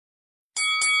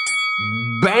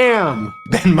Bam!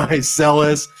 Ben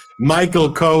Meiselas,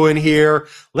 Michael Cohen here.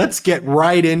 Let's get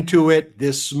right into it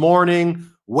this morning.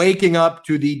 Waking up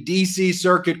to the DC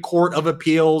Circuit Court of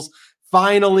Appeals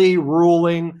finally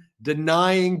ruling,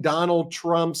 denying Donald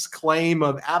Trump's claim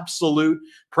of absolute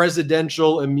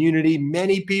presidential immunity.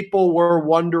 Many people were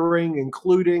wondering,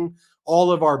 including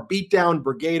all of our beatdown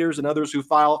brigaders and others who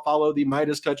follow the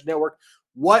Midas Touch Network,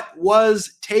 what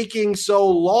was taking so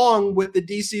long with the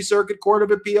DC Circuit Court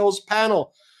of Appeals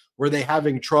panel? Were they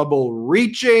having trouble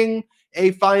reaching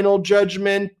a final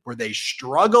judgment? Were they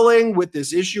struggling with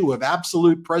this issue of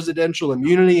absolute presidential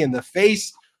immunity in the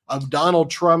face of Donald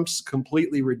Trump's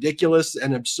completely ridiculous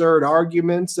and absurd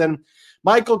arguments? And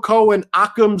Michael Cohen,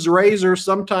 Occam's razor,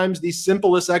 sometimes the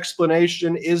simplest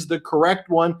explanation is the correct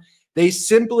one. They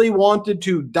simply wanted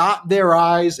to dot their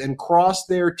I's and cross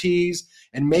their T's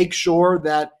and make sure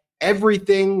that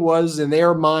everything was, in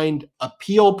their mind,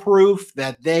 appeal proof,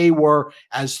 that they were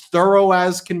as thorough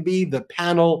as can be. The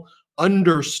panel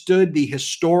understood the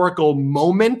historical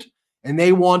moment, and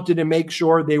they wanted to make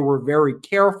sure they were very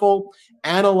careful,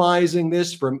 analyzing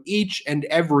this from each and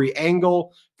every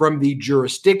angle, from the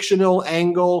jurisdictional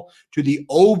angle to the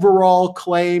overall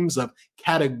claims of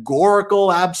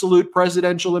categorical absolute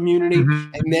presidential immunity,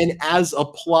 and then as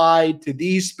applied to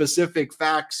these specific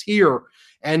facts here.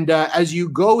 And as you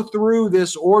go through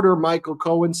this order, Michael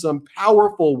Cohen, some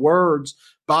powerful words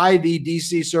by the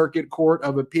DC Circuit Court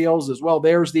of Appeals as well.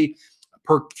 There's the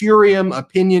per curiam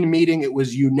opinion meeting. It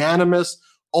was unanimous.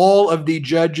 All of the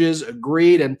judges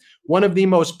agreed. And one of the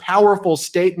most powerful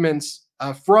statements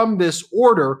from this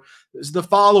order is the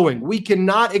following: we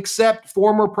cannot accept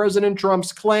former President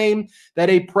Trump's claim that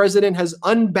a president has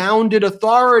unbounded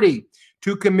authority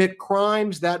to commit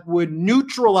crimes that would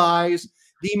neutralize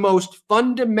the most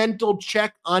fundamental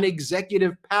check on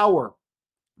executive power,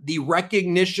 the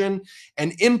recognition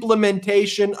and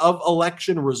implementation of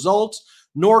election results,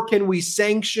 nor can we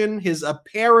sanction his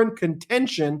apparent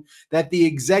contention that the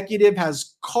executive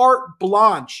has carte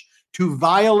blanche to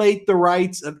violate the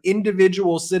rights of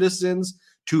individual citizens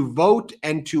to vote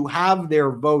and to have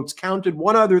their votes counted.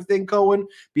 One other thing, Cohen,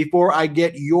 before I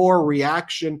get your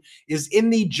reaction, is in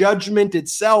the judgment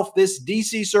itself, this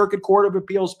DC Circuit Court of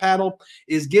Appeals panel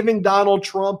is giving Donald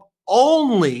Trump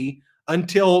only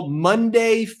until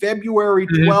Monday, February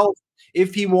 12th,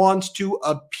 if he wants to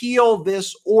appeal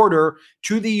this order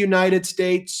to the United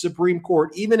States Supreme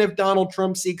Court. Even if Donald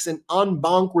Trump seeks an en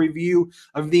banc review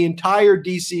of the entire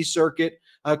DC Circuit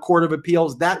Court of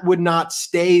Appeals, that would not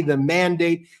stay the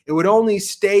mandate. It would only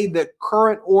stay the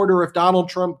current order if Donald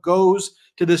Trump goes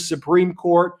to the Supreme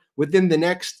Court within the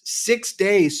next 6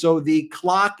 days. So the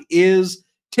clock is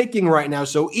ticking right now.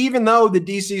 So even though the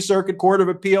DC Circuit Court of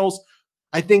Appeals,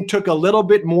 I think, took a little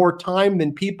bit more time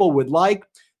than people would like,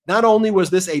 not only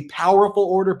was this a powerful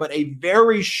order, but a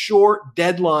very short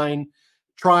deadline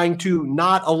trying to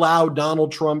not allow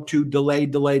Donald Trump to delay.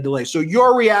 So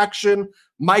your reaction,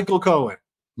 Michael Cohen?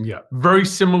 Yeah, very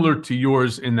similar to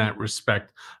yours in that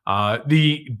respect.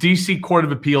 The DC Court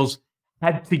of Appeals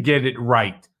had to get it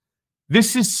right.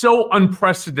 This is so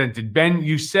unprecedented. Ben,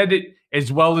 you said it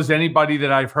as well as anybody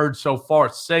that I've heard so far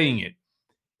saying it.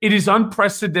 It is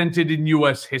unprecedented in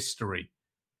U.S. history.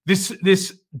 This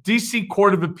DC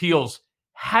Court of Appeals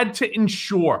had to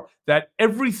ensure that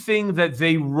everything that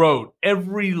they wrote,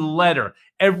 every letter,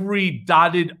 every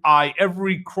dotted I,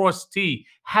 every crossed T,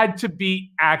 had to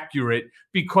be accurate,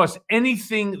 because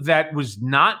anything that was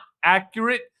not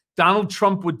accurate, Donald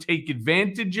Trump would take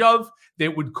advantage of,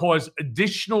 that would cause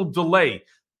additional delay.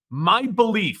 My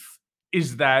belief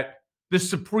is that the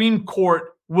Supreme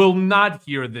Court will not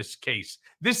hear this case.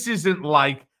 This isn't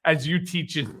like, as you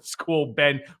teach in school,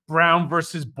 Ben, Brown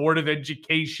versus Board of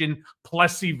Education,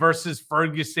 Plessy versus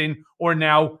Ferguson, or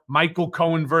now Michael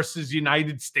Cohen versus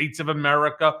United States of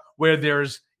America, where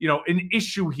there's, an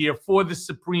issue here for the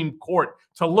Supreme Court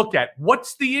to look at.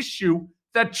 What's the issue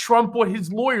that Trump or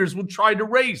his lawyers will try to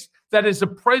raise? That as a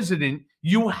president,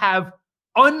 you have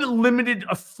unlimited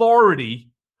authority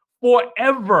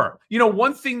forever.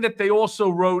 One thing that they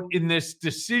also wrote in this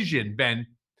decision, Ben,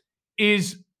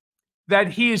 is that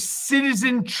he is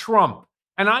Citizen Trump.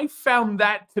 And I found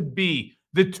that to be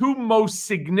the two most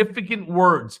significant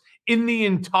words in the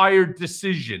entire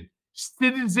decision.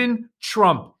 Citizen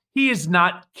Trump. He is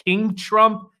not King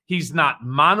Trump. He's not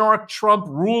Monarch Trump,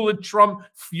 Ruler Trump,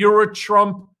 Führer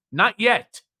Trump. Not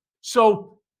yet.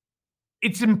 So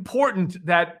it's important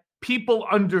that people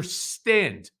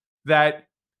understand that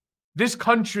this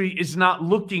country is not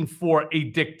looking for a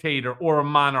dictator or a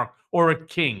monarch or a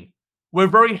king. We're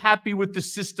very happy with the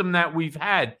system that we've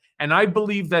had. And I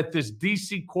believe that this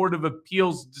DC Court of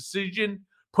Appeals decision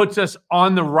puts us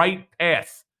on the right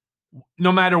path,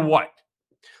 no matter what.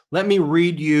 Let me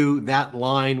read you that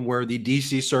line where the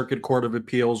DC Circuit Court of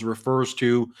Appeals refers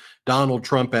to Donald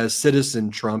Trump as Citizen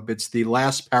Trump. It's the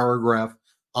last paragraph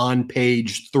on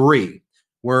page 3,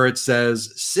 where it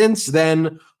says, "Since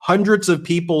then, hundreds of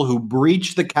people who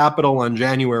breached the Capitol on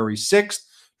January 6th,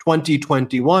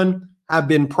 2021, have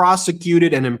been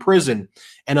prosecuted and imprisoned.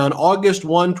 And on August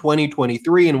 1,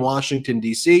 2023, in Washington,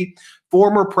 D.C.,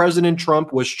 former President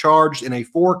Trump was charged in a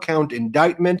 4-count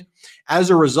indictment as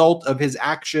a result of his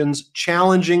actions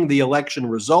challenging the election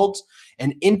results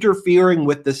and interfering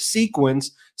with the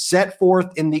sequence set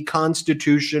forth in the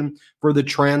Constitution for the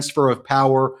transfer of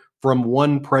power from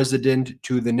one president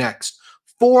to the next.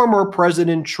 Former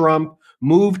President Trump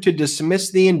moved to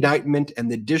dismiss the indictment,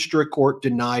 and the district court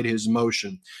denied his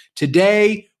motion.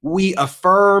 Today, we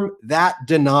affirm that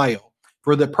denial.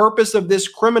 For the purpose of this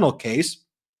criminal case,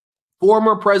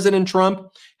 former President Trump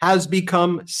has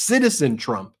become Citizen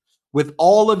Trump, with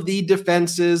all of the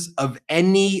defenses of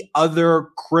any other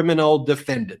criminal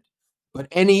defendant. But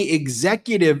any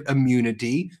executive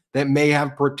immunity that may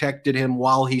have protected him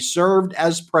while he served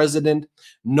as president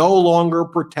no longer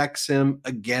protects him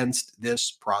against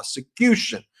this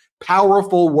prosecution."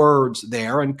 Powerful words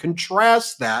there, and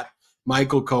contrast that,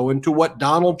 Michael Cohen, to what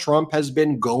Donald Trump has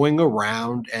been going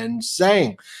around and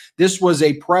saying. This was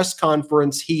a press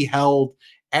conference he held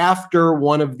after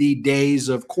one of the days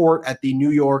of court at the New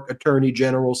York Attorney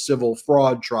General civil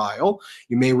fraud trial.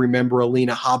 You may remember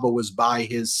Alina Habba was by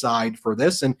his side for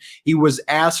this, and he was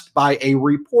asked by a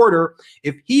reporter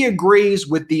if he agrees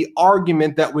with the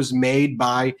argument that was made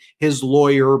by his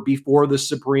lawyer before the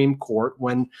Supreme Court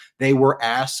when they were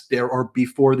asked, or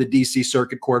before the DC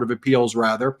Circuit Court of Appeals,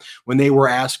 rather, when they were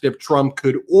asked if Trump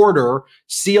could order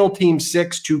SEAL Team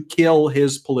 6 to kill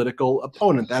his political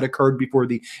opponent. That occurred before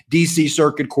the DC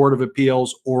Circuit Court of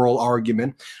Appeals oral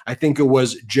argument. I think it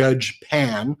was Judge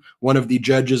Pan, one of the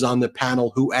judges on the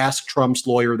panel, who asked Trump's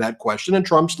lawyer that question. And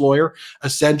Trump's lawyer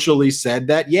essentially said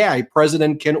that, yeah, a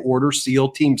president can order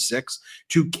SEAL Team 6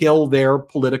 to kill their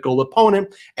political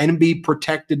opponent and be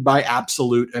protected by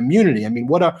absolute immunity. I mean,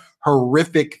 what a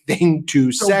horrific thing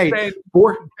to say.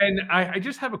 Ben, I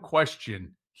just have a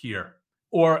question here,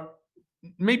 or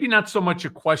maybe not so much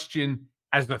a question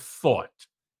as a thought.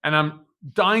 And I'm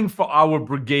dying for our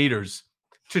brigaders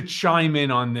to chime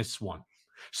in on this one.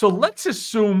 So let's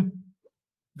assume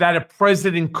that a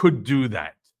president could do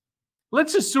that.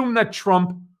 Let's assume that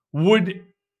Trump would,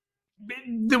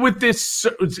 with this,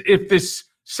 if this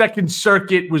Second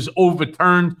Circuit was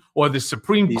overturned, or the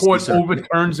Supreme Court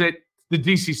overturns it, the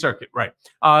DC Circuit, right?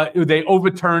 They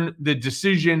overturn the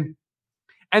decision,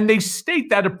 and they state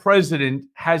that a president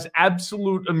has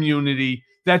absolute immunity,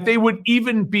 that they would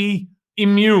even be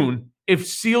immune if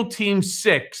SEAL Team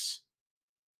 6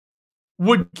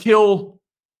 would kill,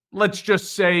 let's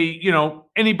just say,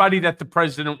 anybody that the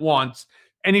president wants,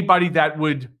 anybody that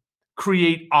would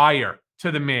create ire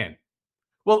to the man.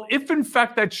 Well, if in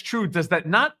fact that's true, does that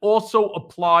not also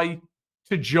apply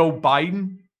to Joe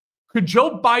Biden? Could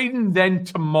Joe Biden then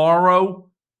tomorrow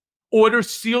order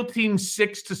SEAL Team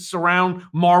 6 to surround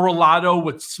Mar-a-Lago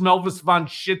with Smelvis von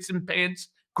Schitzenpants,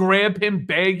 grab him,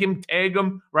 bag him, tag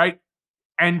him, right?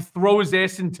 And throw his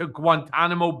ass into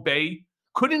Guantanamo Bay?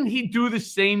 Couldn't he do the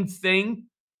same thing?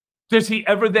 Does he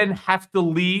ever then have to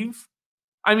leave?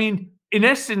 I mean, in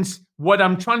essence, what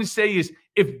I'm trying to say is,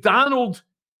 if Donald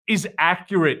is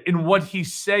accurate in what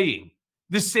he's saying,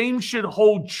 the same should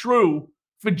hold true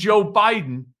for Joe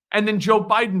Biden. And then Joe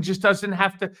Biden just doesn't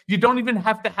have to, you don't even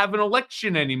have to have an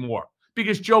election anymore,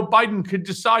 because Joe Biden could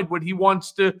decide what he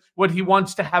wants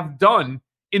to have done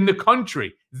in the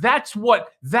country. That's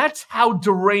how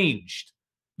deranged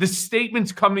the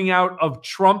statements coming out of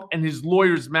Trump and his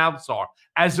lawyers' mouths are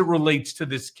as it relates to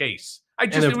this case.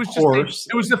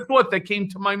 It was a thought that came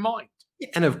to my mind.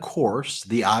 And of course,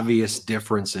 the obvious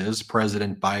difference is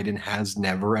President Biden has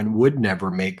never and would never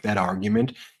make that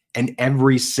argument, and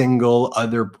every single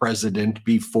other president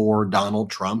before Donald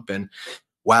Trump. And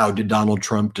wow, did Donald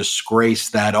Trump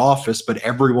disgrace that office? But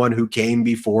everyone who came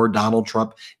before Donald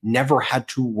Trump never had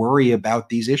to worry about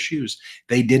these issues.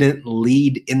 They didn't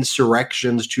lead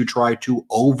insurrections to try to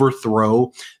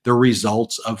overthrow the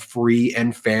results of free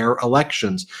and fair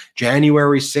elections.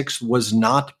 January 6th was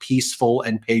not peaceful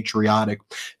and patriotic.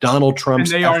 Donald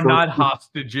Trump's and they are not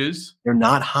hostages. They're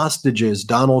not hostages.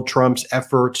 Donald Trump's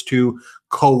efforts to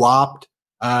co-opt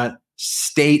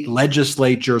state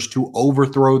legislatures to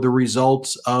overthrow the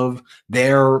results of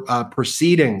their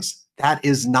proceedings. That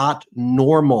is not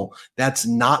normal. That's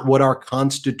not what our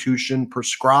Constitution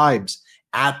prescribes.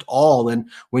 at all. And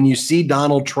when you see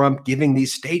Donald Trump giving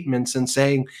these statements and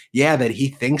saying, yeah, that he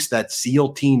thinks that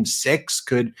SEAL Team 6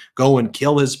 could go and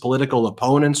kill his political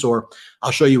opponents, or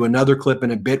I'll show you another clip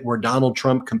in a bit where Donald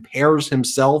Trump compares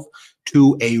himself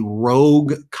to a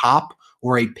rogue cop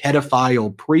or a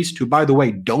pedophile priest who, by the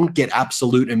way, don't get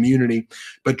absolute immunity.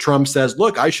 But Trump says,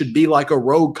 look, I should be like a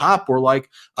rogue cop or like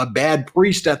a bad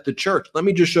priest at the church. Let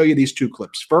me just show you these two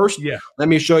clips. First, let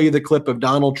me show you the clip of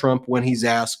Donald Trump when he's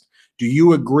asked, do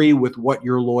you agree with what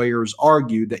your lawyers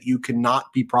argue, that you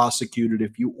cannot be prosecuted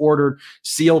if you ordered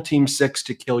SEAL Team 6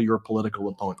 to kill your political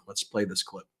opponent? Let's play this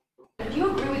clip. Do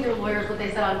you agree with your lawyers what they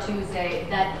said on Tuesday,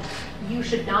 that you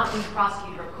should not be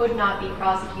prosecuted or could not be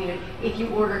prosecuted if you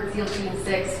ordered SEAL Team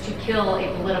 6 to kill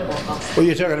a political opponent? Well,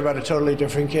 you're talking about a totally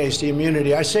different case, the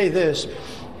immunity. I say this,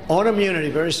 on immunity,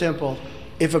 very simple.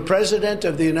 If a president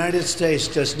of the United States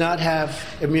does not have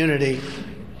immunity,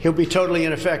 he'll be totally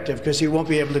ineffective because he won't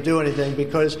be able to do anything,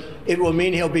 because it will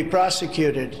mean he'll be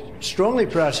prosecuted, strongly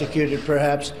prosecuted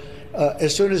perhaps,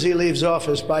 as soon as he leaves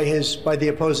office by the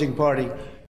opposing party.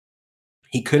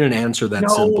 He couldn't answer that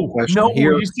simple question. No,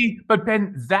 here. You see, but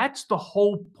Ben, that's the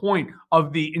whole point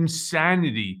of the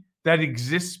insanity that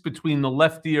exists between the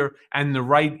left ear and the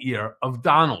right ear of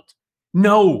Donald.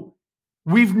 No,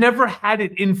 we've never had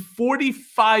it in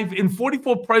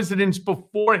 44 presidents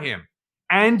before him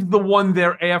and the one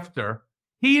thereafter.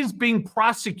 He is being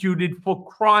prosecuted for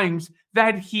crimes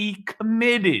that he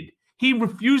committed. He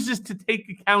refuses to take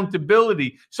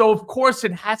accountability. So, of course,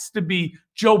 it has to be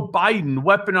Joe Biden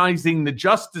weaponizing the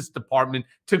Justice Department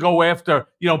to go after,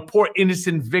 poor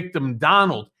innocent victim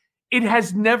Donald. It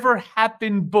has never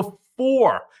happened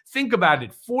before. Think about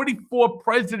it. 44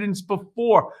 presidents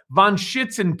before, von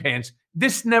Schützenpants.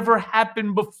 This never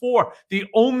happened before. The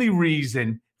only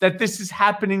reason that this is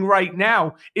happening right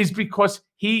now is because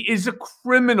he is a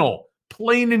criminal.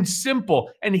 Plain and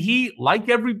simple. And he, like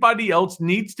everybody else,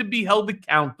 needs to be held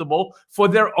accountable for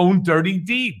their own dirty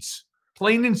deeds.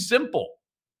 Plain and simple.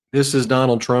 This is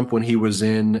Donald Trump when he was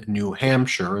in New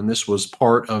Hampshire, and this was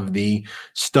part of the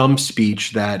stump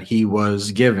speech that he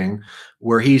was giving,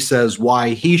 where he says why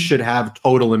he should have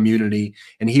total immunity.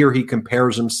 And here he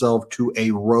compares himself to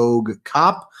a rogue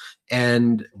cop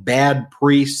and bad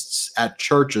priests at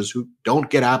churches who don't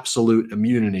get absolute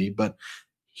immunity, but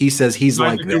he says he's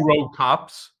like the rogue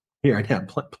cops. Here, yeah,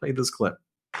 play this clip.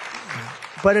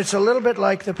 But it's a little bit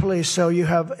like the police. So you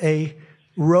have a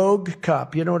rogue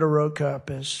cop. You know what a rogue cop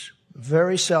is?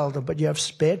 Very seldom. But you have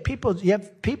bad people. You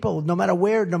have people, no matter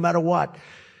where, no matter what.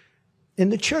 In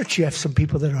the church, you have some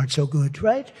people that aren't so good,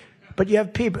 right? But you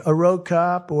have people, a rogue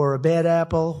cop or a bad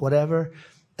apple, whatever.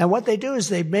 And what they do is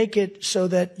they make it so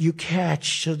that you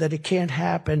catch, so that it can't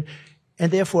happen.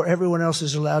 And therefore, everyone else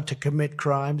is allowed to commit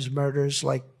crimes, murders,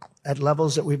 like at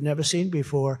levels that we've never seen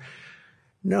before.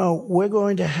 No, we're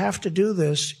going to have to do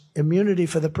this, immunity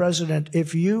for the president.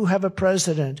 If you have a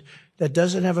president that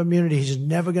doesn't have immunity, he's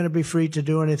never going to be free to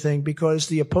do anything, because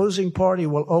the opposing party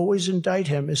will always indict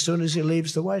him as soon as he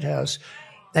leaves the White House.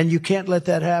 And you can't let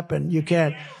that happen. You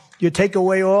can't. You take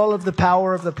away all of the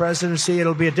power of the presidency,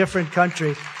 it'll be a different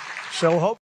country. So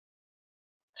hope.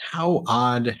 How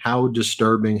odd, how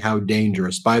disturbing, how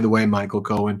dangerous. By the way, Michael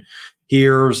Cohen,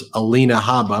 here's Alina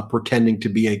Habba pretending to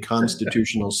be a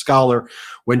constitutional scholar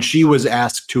when she was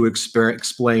asked to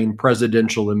explain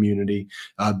presidential immunity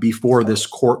before this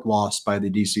court loss by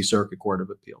the D.C. Circuit Court of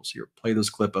Appeals. Here, play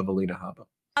this clip of Alina Habba.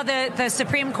 The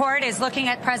Supreme Court is looking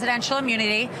at presidential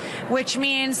immunity, which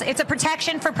means it's a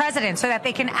protection for presidents so that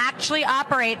they can actually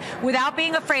operate without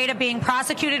being afraid of being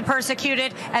prosecuted,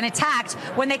 persecuted, and attacked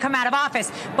when they come out of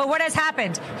office. But what has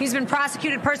happened? He's been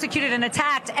prosecuted, persecuted, and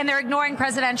attacked, and they're ignoring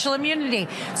presidential immunity.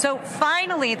 So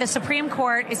finally, the Supreme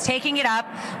Court is taking it up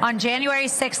on January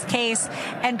 6th case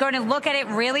and going to look at it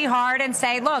really hard and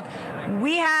say, look,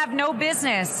 we have no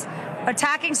business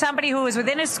attacking somebody who was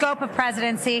within his scope of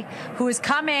presidency, who has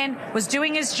come in, was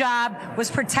doing his job, was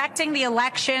protecting the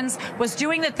elections, was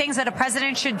doing the things that a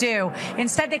president should do.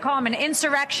 Instead, they call him an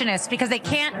insurrectionist because they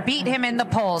can't beat him in the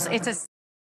polls.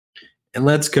 And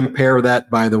let's compare that,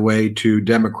 by the way, to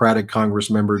Democratic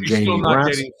Congressmember Jamie still not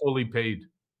Raskin. getting fully paid.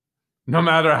 No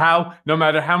matter how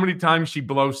many times she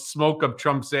blows smoke up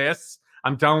Trump's ass,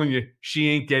 I'm telling you, she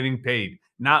ain't getting paid.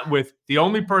 Not with the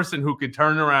only person who could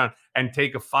turn around and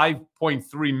take a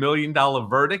 $5.3 million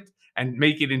verdict and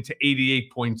make it into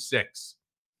 88.6.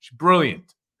 She's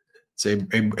brilliant. It's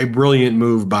a brilliant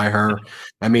move by her.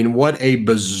 I mean, what a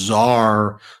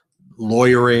bizarre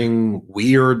lawyering,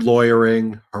 weird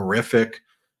lawyering, horrific.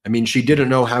 I mean, she didn't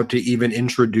know how to even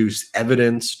introduce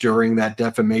evidence during that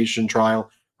defamation trial.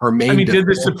 her main. I mean, did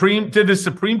the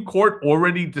Supreme Court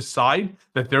already decide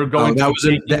that they're going to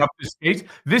be taking up this case?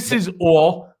 This is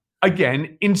all,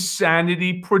 again,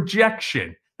 insanity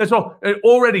projection. That's all.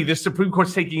 Already the Supreme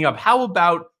Court's taking up. How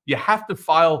about you have to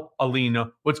file,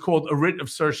 Alina, what's called a writ of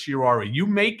certiorari. You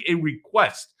make a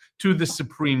request to the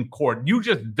Supreme Court. You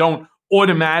just don't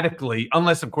automatically,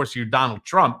 unless, of course, you're Donald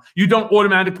Trump, you don't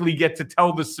automatically get to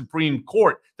tell the Supreme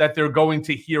Court that they're going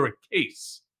to hear a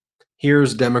case.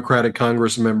 Here's Democratic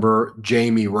Congressmember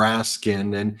Jamie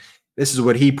Raskin, and this is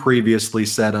what he previously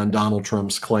said on Donald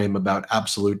Trump's claim about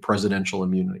absolute presidential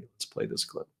immunity. Let's play this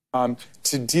clip.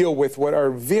 To deal with what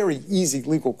are very easy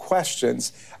legal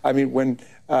questions. I mean, when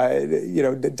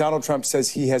Donald Trump says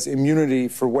he has immunity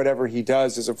for whatever he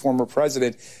does as a former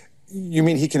president, you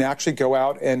mean he can actually go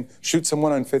out and shoot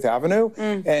someone on Fifth Avenue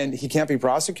and he can't be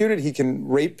prosecuted? He can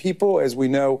rape people, as we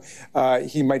know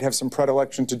he might have some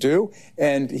predilection to do,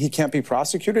 and he can't be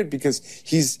prosecuted because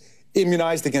he's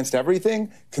immunized against everything,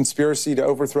 conspiracy to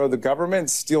overthrow the government,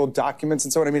 steal documents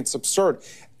and so on. I mean, it's absurd.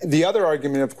 The other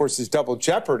argument, of course, is double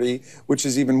jeopardy, which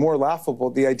is even more laughable.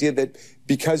 The idea that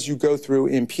because you go through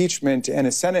impeachment and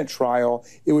a Senate trial,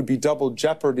 it would be double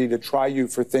jeopardy to try you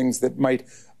for things that might,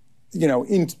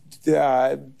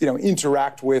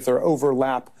 interact with or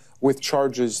overlap with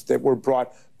charges that were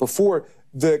brought before.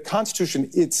 The Constitution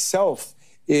itself,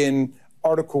 in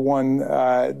Article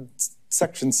 1,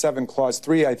 Section 7, Clause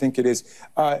 3, I think it is,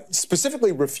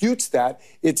 specifically refutes that.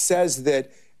 It says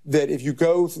that if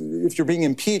you're being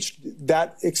impeached,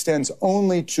 that extends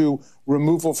only to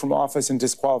removal from office and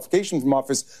disqualification from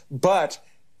office, but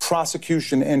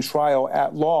prosecution and trial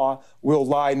at law will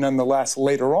lie nonetheless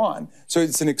later on. So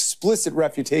it's an explicit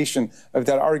refutation of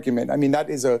that argument. I mean, that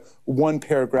is a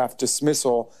one-paragraph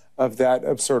dismissal of that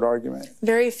absurd argument.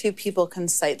 Very few people can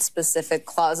cite specific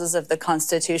clauses of the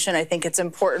Constitution. I think it's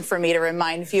important for me to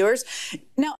remind viewers.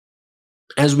 Now,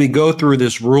 as we go through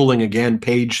this ruling again,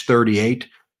 page 38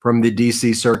 from the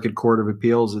DC Circuit Court of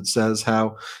Appeals, it says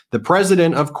how the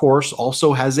president, of course,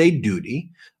 also has a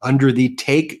duty under the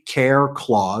Take Care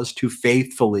Clause to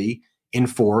faithfully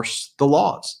enforce the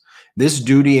laws. This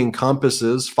duty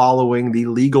encompasses following the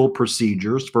legal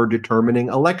procedures for determining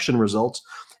election results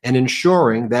and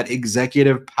ensuring that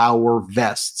executive power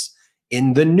vests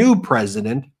in the new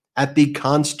president at the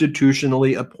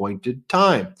constitutionally appointed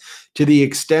time. To the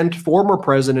extent former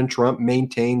President Trump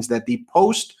maintains that the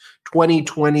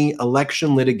post-2020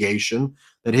 election litigation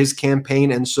that his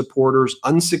campaign and supporters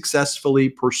unsuccessfully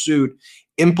pursued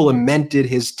implemented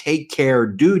his take care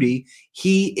duty,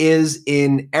 he is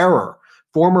in error.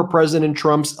 Former President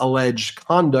Trump's alleged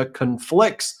conduct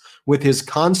conflicts with his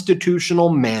constitutional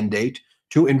mandate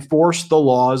to enforce the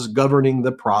laws governing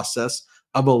the process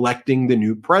of electing the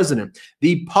new president.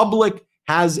 The public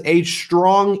has a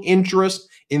strong interest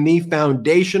in the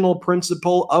foundational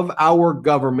principle of our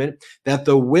government that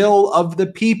the will of the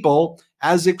people,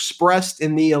 as expressed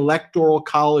in the Electoral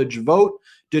College vote,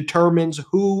 determines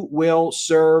who will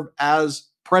serve as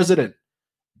president.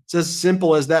 It's as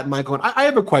simple as that, Michael. And I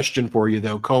have a question for you,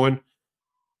 though, Cohen.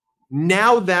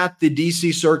 Now that the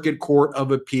DC Circuit Court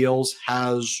of Appeals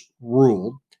has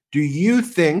ruled, do you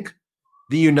think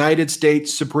the United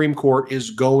States Supreme Court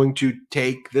is going to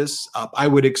take this up? I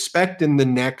would expect in the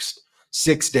next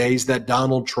 6 days that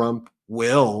Donald Trump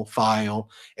will file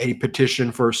a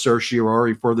petition for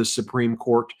certiorari for the Supreme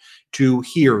Court to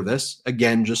hear this.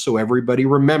 Again, just so everybody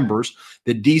remembers,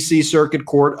 the DC Circuit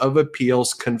Court of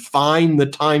Appeals confined the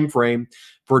time frame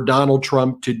for Donald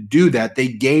Trump to do that. They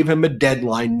gave him a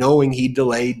deadline, knowing he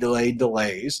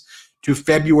delays to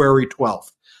February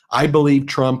 12th. I believe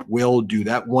Trump will do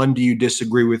that. One, do you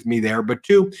disagree with me there? But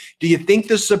two, do you think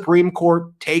the Supreme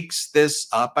Court takes this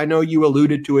up? I know you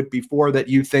alluded to it before that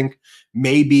you think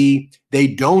maybe they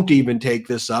don't even take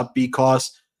this up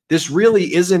because this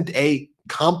really isn't a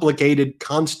complicated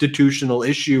constitutional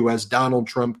issue as Donald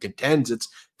Trump contends. It's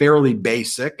fairly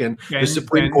basic, and the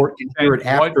Supreme Court can hear it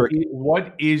after.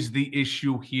 What is the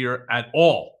issue here at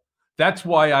all? That's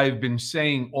why I've been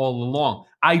saying all along,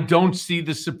 I don't see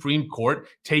the Supreme Court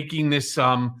taking this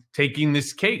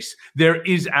case. There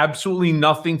is absolutely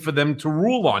nothing for them to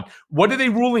rule on. What are they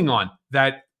ruling on?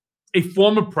 That a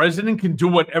former president can do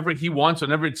whatever he wants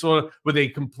whenever it's sort of with a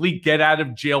complete get out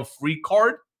of jail free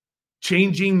card,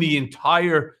 changing the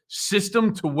entire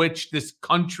system to which this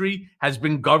country has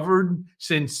been governed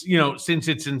since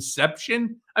its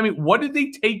inception. I mean, what are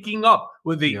they taking up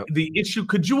with the issue?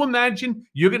 Could you imagine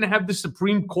you're going to have the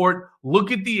Supreme Court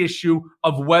look at the issue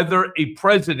of whether a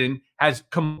president has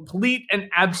complete and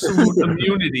absolute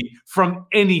immunity from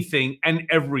anything and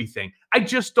everything? I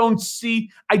don't see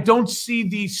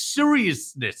the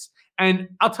seriousness. And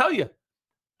I'll tell you,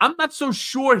 I'm not so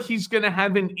sure he's going to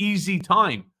have an easy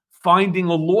time finding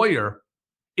a lawyer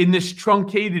in this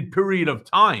truncated period of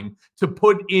time to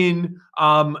put in,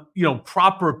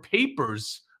 proper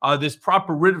papers, this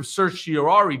proper writ of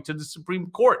certiorari to the Supreme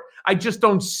Court. I just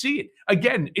don't see it.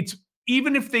 Again, it's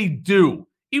even if they do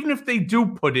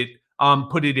put it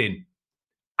in,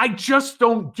 I just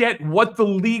don't get what the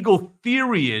legal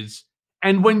theory is.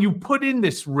 And when you put in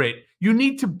this writ, you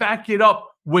need to back it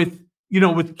up with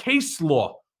case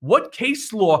law. What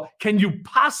case law can you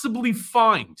possibly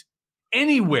find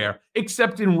anywhere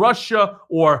except in Russia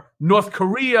or North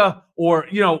Korea or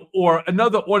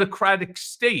another autocratic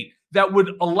state that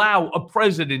would allow a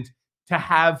president to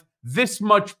have this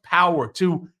much power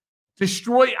to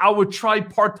destroy our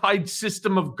tripartite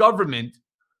system of government?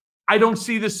 I don't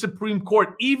see the Supreme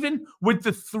Court, even with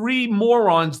the 3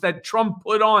 morons that Trump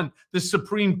put on the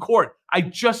Supreme Court. I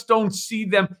just don't see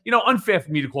them, unfair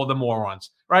for me to call them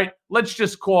morons, right? Let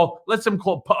them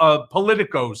call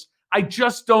politicos. I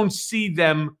just don't see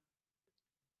them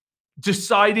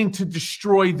deciding to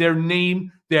destroy their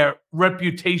name, their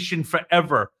reputation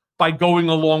forever by going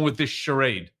along with this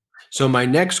charade. So my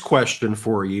next question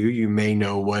for you, you may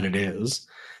know what it is.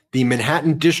 The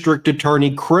Manhattan District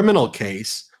Attorney criminal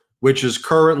case, which is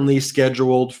currently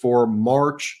scheduled for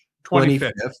March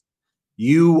 25th.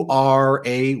 You are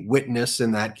a witness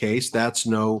in that case. That's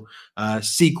no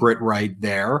secret right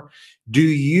there. Do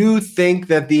you think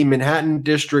that the Manhattan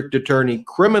District Attorney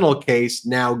criminal case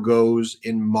now goes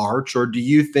in March, or do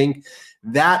you think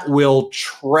that will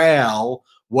trail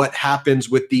what happens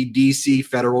with the DC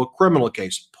federal criminal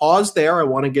case? Pause there. I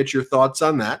want to get your thoughts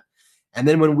on that. And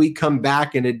then when we come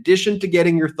back, in addition to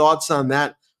getting your thoughts on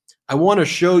that, I want to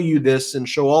show you this and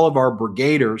show all of our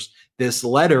brigaders this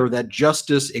letter that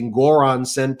Justice Engoron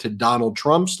sent to Donald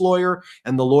Trump's lawyer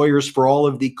and the lawyers for all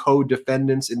of the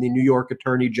co-defendants in the New York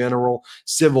Attorney General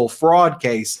civil fraud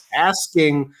case,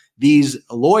 asking these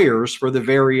lawyers for the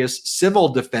various civil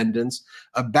defendants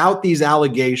about these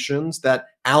allegations that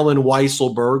Alan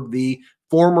Weisselberg, the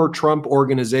former Trump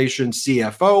Organization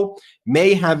CFO,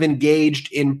 may have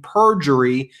engaged in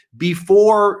perjury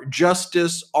before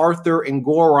Justice Arthur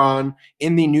Engoron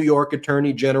in the New York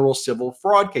Attorney General civil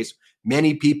fraud case.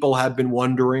 Many people have been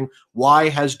wondering, why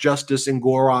has Justice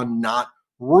Engoron not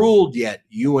ruled yet?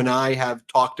 You and I have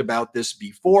talked about this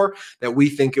before, that we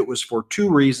think it was for 2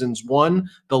 reasons. One,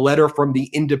 the letter from the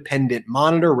Independent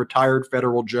Monitor, retired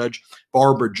federal judge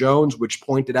Barbara Jones, which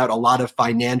pointed out a lot of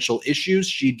financial issues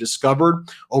she discovered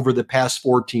over the past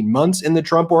 14 months in the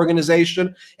Trump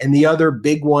Organization. And the other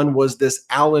big one was this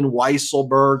Alan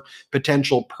Weisselberg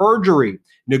potential perjury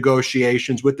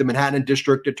negotiations with the Manhattan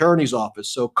District Attorney's Office.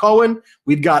 So, Cohen,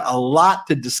 we've got a lot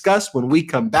to discuss when we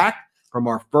come back from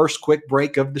our first quick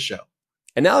break of the show.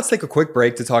 And now let's take a quick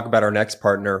break to talk about our next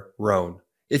partner, Rhone.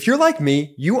 If you're like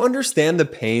me, you understand the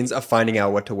pains of finding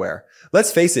out what to wear.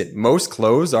 Let's face it, most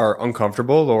clothes are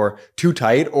uncomfortable or too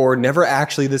tight or never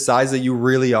actually the size that you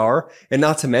really are, and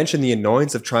not to mention the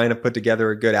annoyance of trying to put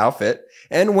together a good outfit.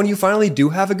 And when you finally do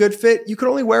have a good fit, you can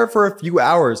only wear it for a few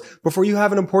hours before you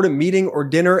have an important meeting or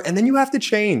dinner, and then you have to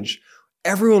change.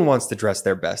 Everyone wants to dress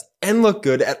their best and look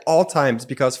good at all times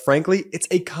because, frankly, it's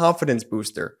a confidence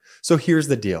booster. So here's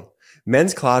the deal.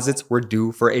 Men's closets were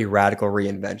due for a radical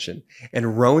reinvention,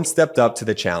 and Rhone stepped up to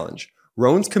the challenge.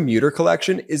 Rhone's commuter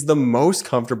collection is the most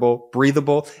comfortable,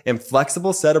 breathable, and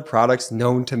flexible set of products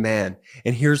known to man.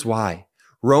 And here's why.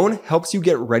 Rhone helps you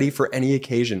get ready for any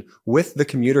occasion with the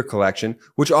commuter collection,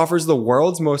 which offers the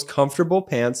world's most comfortable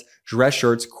pants, dress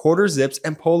shirts, quarter zips,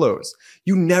 and polos.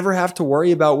 You never have to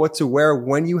worry about what to wear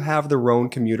when you have the Rhone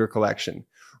commuter collection.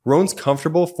 Rhone's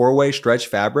comfortable 4-way stretch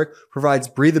fabric provides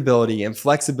breathability and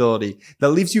flexibility that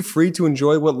leaves you free to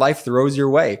enjoy what life throws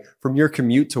your way, from your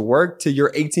commute to work to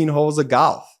your 18 holes of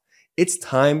golf. It's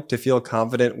time to feel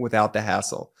confident without the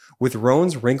hassle. With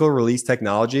Rhone's wrinkle release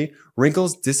technology,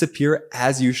 wrinkles disappear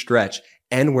as you stretch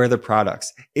and wear the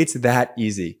products. It's that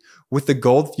easy. With the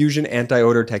Gold Fusion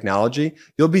anti-odor technology,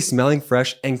 you'll be smelling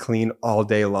fresh and clean all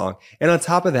day long. And on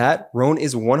top of that, Rhone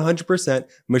is 100%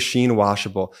 machine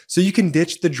washable, so you can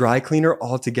ditch the dry cleaner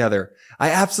altogether. I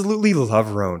absolutely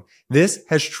love Rhone. This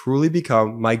has truly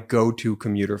become my go-to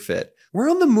commuter fit. We're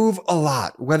on the move a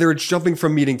lot, whether it's jumping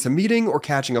from meeting to meeting or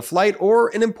catching a flight or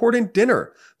an important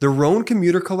dinner. The Rhone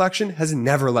commuter collection has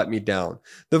never let me down.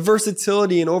 The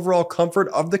versatility and overall comfort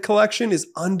of the collection is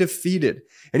undefeated.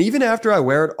 And even after I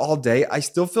wear it all day, I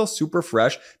still feel super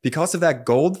fresh because of that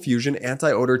Gold Fusion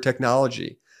anti-odor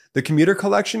technology. The commuter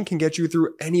collection can get you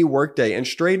through any workday and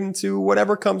straight into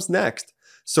whatever comes next.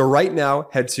 So right now,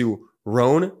 head to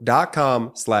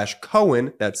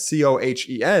Roan.com/Cohen, that's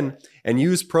Cohen, and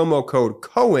use promo code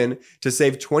Cohen to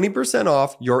save 20%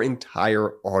 off your entire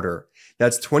order.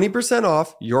 That's 20%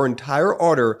 off your entire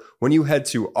order when you head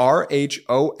to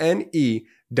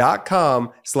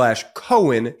RHONE.com/Cohen,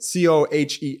 Cohen,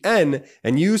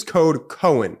 and use code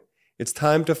Cohen. It's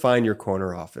time to find your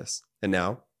corner office. And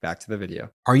now, back to the video.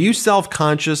 Are you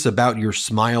self-conscious about your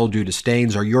smile due to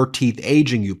stains? Are your teeth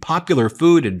aging you? Popular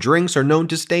food and drinks are known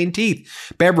to stain teeth.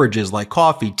 Beverages like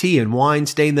coffee, tea, and wine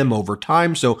stain them over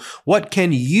time. So what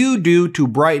can you do to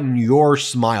brighten your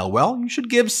smile? Well, you should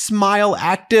give Smile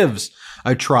Actives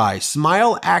a try.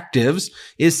 Smile Actives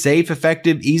is safe,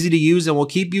 effective, easy to use, and will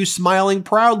keep you smiling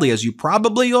proudly. As you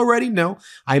probably already know,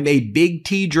 I'm a big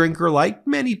tea drinker like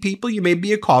many people. You may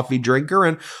be a coffee drinker,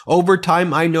 and over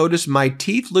time I noticed my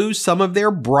teeth lose some of their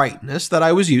brightness that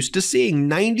I was used to seeing.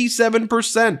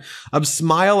 97% of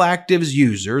Smile Actives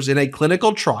users in a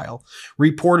clinical trial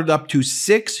reported up to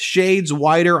 6 shades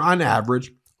whiter on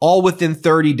average, all within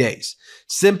 30 days.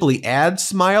 Simply add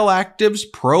Smile Active's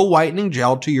Pro Whitening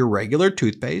Gel to your regular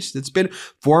toothpaste. It's been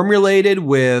formulated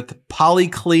with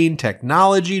PolyClean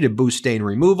technology to boost stain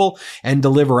removal and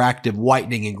deliver active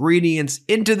whitening ingredients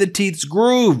into the teeth's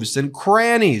grooves and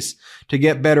crannies to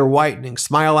get better whitening.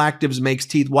 Smile Actives makes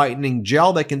teeth whitening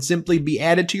gel that can simply be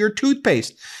added to your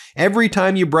toothpaste every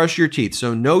time you brush your teeth.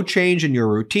 So no change in your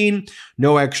routine,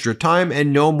 no extra time,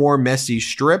 and no more messy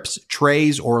strips,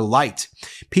 trays, or lights.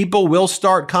 People will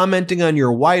start commenting on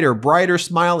your whiter, brighter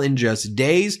smile in just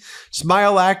days.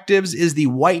 Smile Actives is the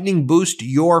whitening boost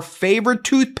your favorite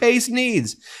toothpaste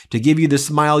needs to give you the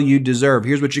smile you deserve.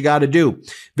 Here's what you got to do.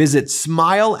 Visit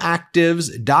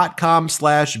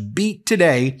smileactives.com/beat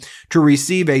today to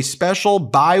receive a special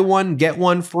buy one, get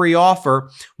one free offer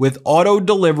with auto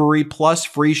delivery plus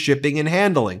free shipping and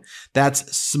handling. That's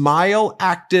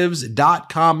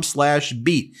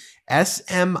smileactives.com/beat.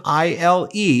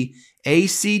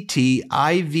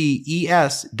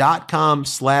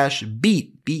 SMILEACTIVES.com/beat.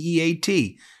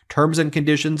 BEAT. Terms and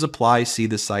conditions apply. See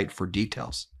the site for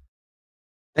details.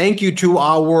 Thank you to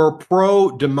our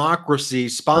pro-democracy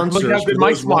sponsors. Look how good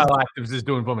my Smile Actives is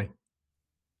doing for me.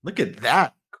 Look at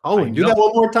that. Cohen, do that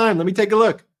one more time. Let me take a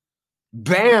look.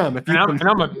 Bam. And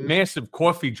I'm a massive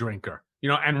coffee drinker. You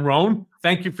know, and Roan,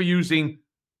 thank you for using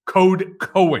code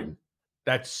Cohen.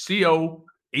 That's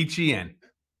COHEN.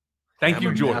 Thank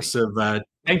you, Jordy.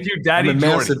 Thank you, Daddy I'm a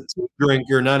Jordy. massive tea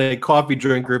drinker, not a coffee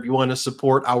drinker. If you want to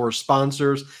support our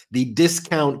sponsors, the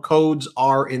discount codes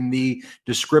are in the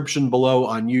description below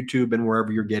on YouTube and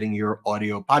wherever you're getting your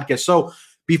audio podcast. So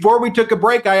before we took a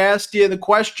break, I asked you the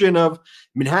question of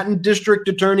Manhattan District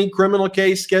Attorney criminal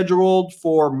case scheduled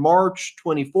for March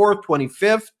 24th,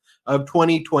 25th of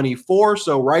 2024.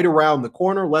 So right around the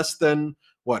corner, less than,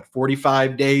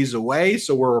 45 days away.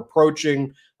 So we're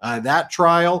approaching that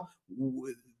trial.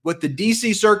 What the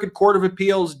DC Circuit Court of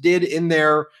Appeals did in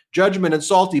their judgment, and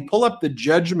Salty, pull up the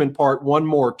judgment part one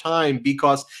more time,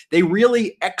 because they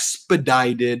really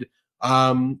expedited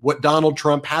what Donald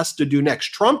Trump has to do next.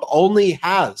 Trump only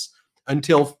has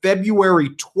until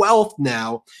February 12th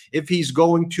now if he's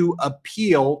going to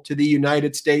appeal to the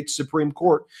United States Supreme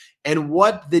Court. And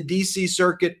what the DC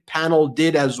Circuit panel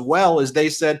did as well is they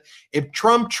said, if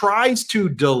Trump tries to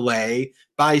delay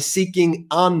by seeking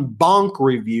en banc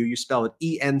review, you spell it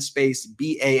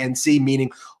EN_BANC,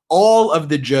 meaning all of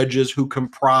the judges who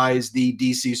comprise the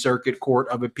DC Circuit Court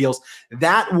of Appeals,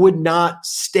 that would not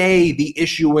stay the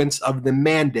issuance of the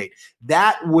mandate.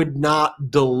 That would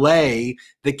not delay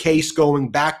the case going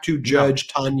back to Judge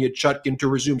Tanya Chutkan to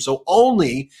resume. So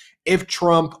only if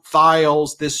Trump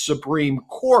files this Supreme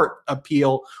Court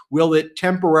appeal will it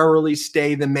temporarily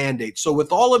stay the mandate. So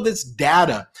with all of this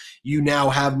data you now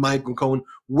have, Michael Cohen,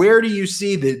 where do you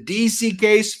see the DC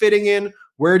case fitting in?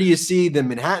 Where do you see the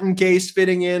Manhattan case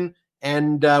fitting in?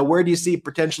 And where do you see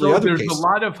potentially other cases? There's a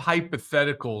lot of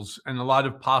hypotheticals and a lot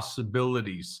of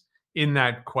possibilities in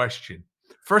that question.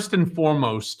 First and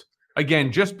foremost,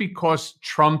 again, just because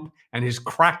Trump and his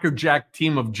crackerjack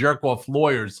team of jerk-off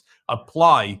lawyers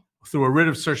apply through a writ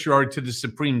of certiorari to the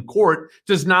Supreme Court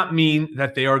does not mean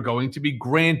that they are going to be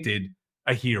granted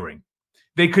a hearing.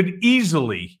 They could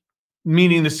easily,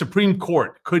 meaning the Supreme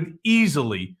Court could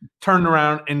easily turn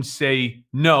around and say,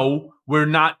 no, we're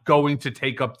not going to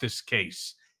take up this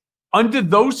case. Under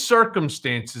those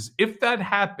circumstances, if that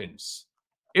happens,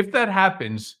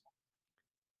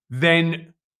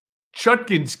 then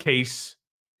Chutkan's case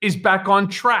is back on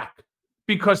track,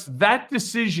 because that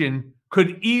decision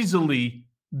could easily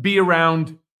be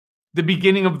around the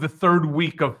beginning of the third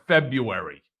week of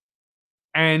February.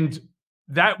 And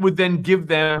that would then give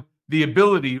them the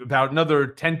ability, about another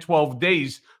 10, 12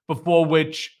 days before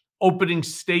which opening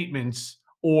statements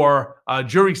or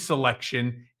jury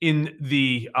selection in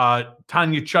the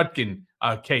Tanya Chutkan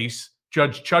case,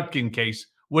 Judge Chutkan case,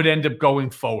 would end up going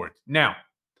forward. Now,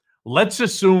 let's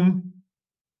assume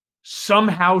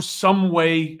somehow, some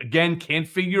way, again, can't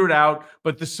figure it out,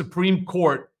 but the Supreme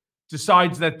Court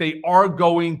decides that they are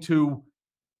going to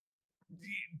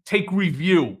take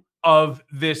review of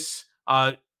this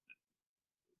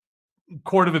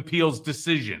Court of Appeals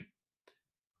decision.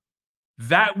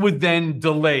 That would then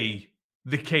delay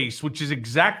the case, which is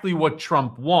exactly what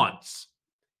Trump wants.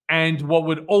 And what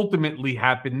would ultimately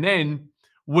happen then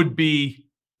would be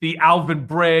the Alvin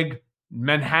Bragg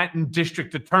Manhattan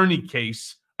District Attorney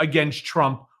case against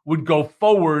Trump would go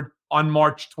forward on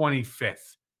March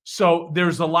 25th. So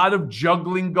there's a lot of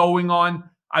juggling going on.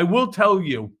 I will tell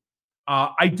you,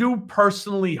 I do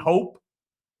personally hope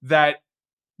that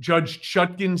Judge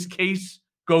Chutkan's case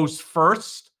goes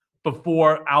first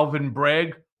before Alvin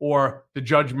Bragg or the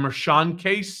Judge Merchan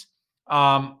case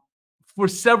for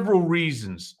several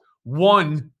reasons.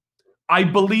 One, I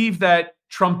believe that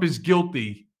Trump is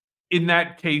guilty in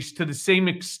that case to the same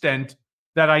extent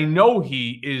that I know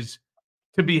he is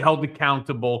to be held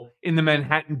accountable in the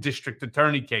Manhattan District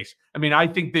Attorney case. I mean, I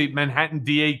think the Manhattan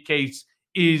DA case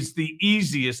is the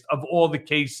easiest of all the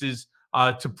cases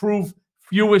to prove,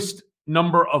 fewest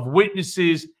number of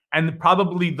witnesses, and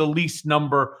probably the least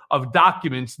number of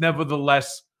documents.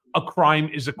 Nevertheless, a crime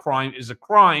is a crime is a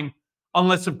crime,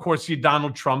 unless, of course, you're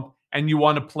Donald Trump and you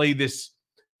want to play this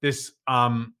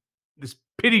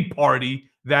pity party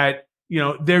that, you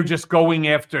know, they're just going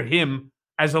after him,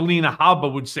 as Alina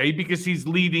Habba would say, because he's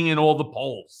leading in all the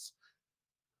polls.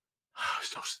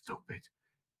 So stupid.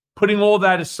 Putting all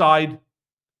that aside,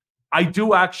 I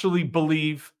do actually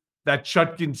believe that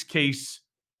Chutkan's case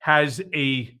has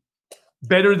a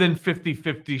better than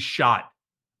 50-50 shot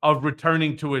of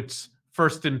returning to its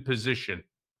first in position.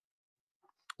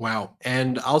 Wow.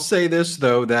 And I'll say this,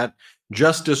 though, that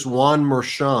Justice Juan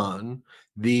Merchan,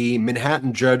 the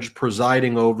Manhattan judge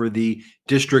presiding over the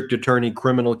district attorney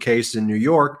criminal case in New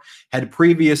York, had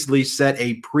previously set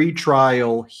a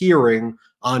pretrial hearing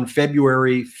on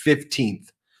February 15th.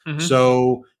 Mm-hmm.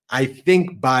 So I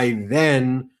think by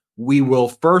then we will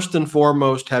first and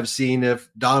foremost have seen if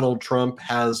Donald Trump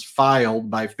has filed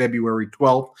by February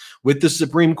 12th with the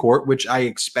Supreme Court, which I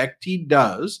expect he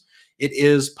does. It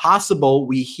is possible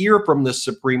we hear from the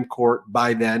Supreme Court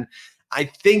by then. I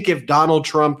think if Donald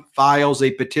Trump files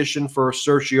a petition for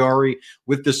certiorari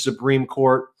with the Supreme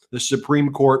Court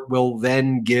will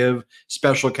then give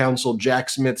special counsel Jack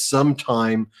Smith some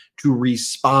time to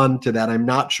respond to that. I'm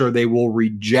not sure they will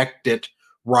reject it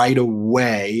right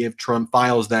away if Trump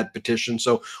files that petition.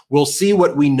 So we'll see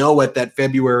what we know at that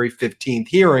February 15th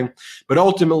hearing, but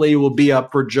ultimately it will be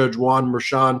up for Judge Juan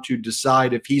Merchan to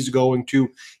decide if he's going to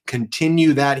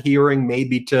continue that hearing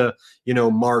maybe to,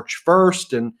 March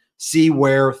 1st and see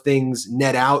where things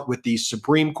net out with the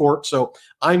Supreme Court. So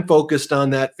I'm focused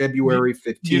on that February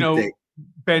 15th date.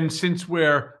 Ben, since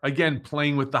we're, again,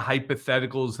 playing with the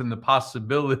hypotheticals and the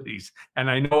possibilities, and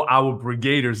I know our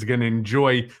brigaders are going to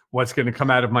enjoy what's going to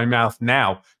come out of my mouth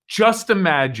now, just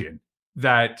imagine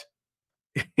that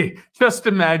the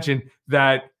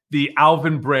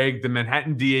Alvin Bragg, the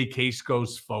Manhattan DA case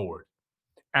goes forward,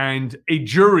 and a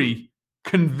jury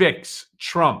convicts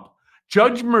Trump.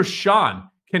 Judge Merchan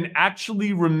can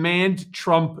actually remand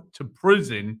Trump to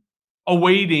prison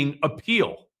awaiting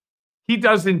appeal. He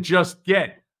doesn't just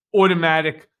get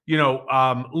automatic,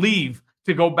 leave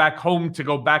to go back home, to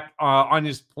go back on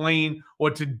his plane,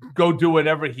 or to go do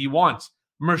whatever he wants.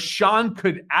 Merchan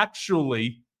could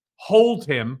actually hold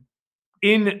him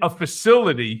in a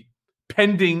facility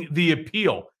pending the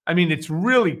appeal. I mean, it's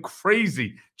really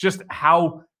crazy just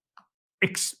how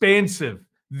expansive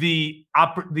the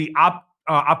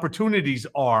opportunities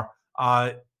are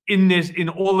in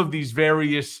all of these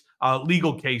various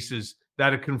legal cases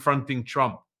that are confronting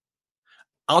Trump.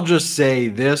 I'll just say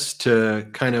this to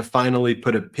kind of finally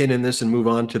put a pin in this and move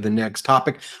on to the next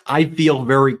topic. I feel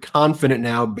very confident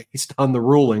now, based on the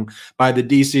ruling by the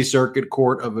D.C. Circuit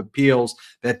Court of Appeals,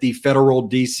 that the federal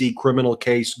D.C. criminal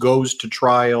case goes to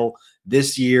trial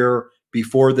this year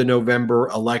before the November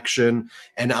election.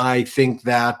 And I think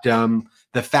that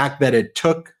the fact that it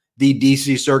took the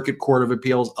D.C. Circuit Court of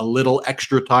Appeals a little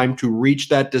extra time to reach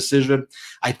that decision,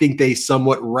 I think they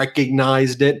somewhat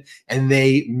recognized it and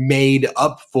they made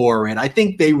up for it. I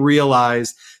think they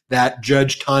realized that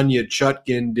Judge Tanya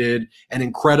Chutkin did an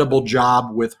incredible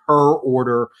job with her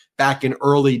order back in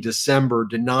early December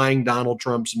denying Donald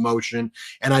Trump's motion.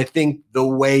 And I think the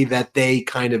way that they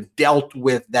kind of dealt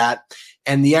with that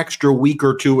and the extra week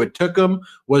or two it took them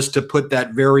was to put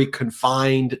that very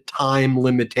confined time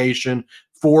limitation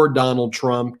for Donald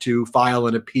Trump to file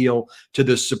an appeal to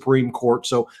the Supreme Court.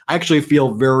 So I actually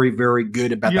feel very, very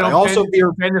good about that. I also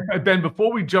fear Ben,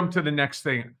 before we jump to the next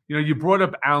thing, you brought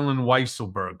up Alan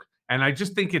Weisselberg, and I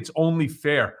just think it's only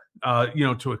fair,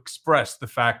 to express the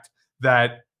fact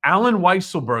that Alan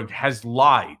Weisselberg has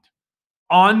lied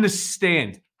on the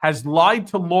stand, has lied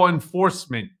to law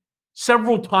enforcement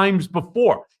several times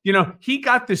before. He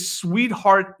got this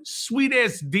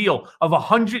sweet-ass deal of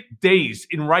 100 days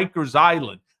in Rikers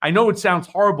Island. I know it sounds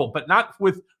horrible, but not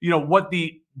with, what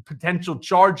the potential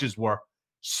charges were,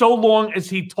 so long as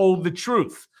he told the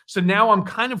truth. So now I'm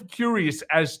kind of curious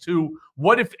as to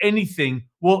what, if anything,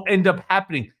 will end up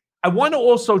happening. I want to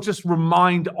also just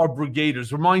remind our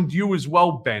brigaders, remind you as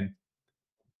well, Ben,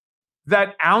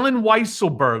 that Alan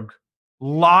Weisselberg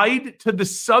lied to the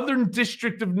Southern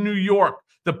District of New York,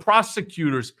 the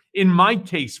prosecutors, in my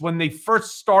case, when they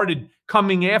first started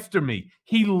coming after me.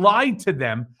 He lied to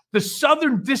them. The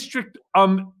Southern District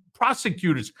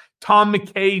prosecutors, Tom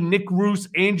McKay, Nick Roos,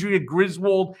 Andrea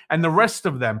Griswold, and the rest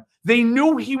of them, they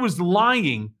knew he was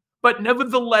lying, but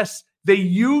nevertheless, they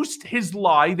used his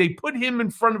lie. They put him in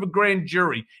front of a grand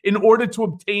jury in order to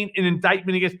obtain an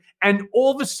indictment against, and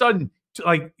all of a sudden,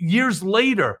 like years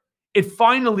later, it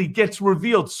finally gets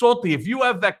revealed. Salty, if you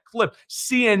have that clip,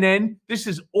 CNN, this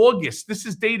is August. This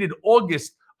is dated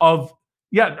August of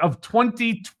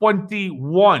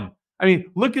 2021. I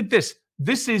mean, look at this.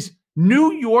 This is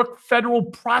New York federal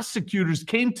prosecutors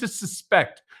came to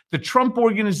suspect the Trump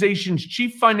Organization's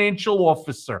chief financial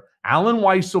officer, Alan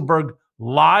Weisselberg,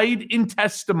 lied in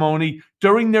testimony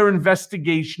during their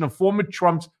investigation of former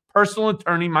Trump's personal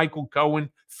attorney, Michael Cohen,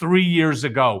 3 years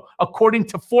ago, according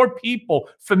to 4 people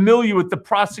familiar with the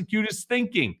prosecutor's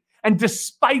thinking. And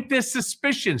despite their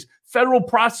suspicions, federal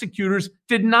prosecutors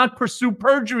did not pursue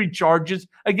perjury charges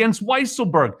against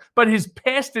Weisselberg, but his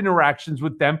past interactions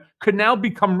with them could now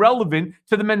become relevant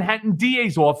to the Manhattan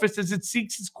DA's office as it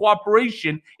seeks his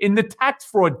cooperation in the tax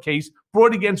fraud case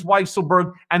brought against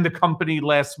Weisselberg and the company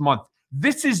last month.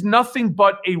 This is nothing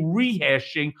but a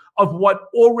rehashing of what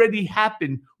already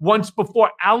happened once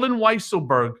before. Alan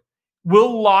Weisselberg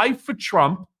will lie for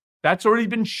Trump. That's already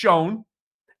been shown.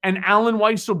 And Alan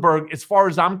Weisselberg, as far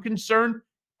as I'm concerned,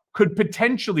 could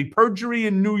potentially, perjury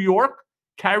in New York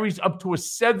carries up to a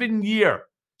 7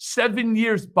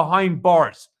 years behind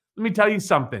bars. Let me tell you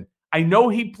something. I know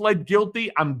he pled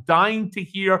guilty. I'm dying to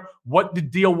hear what the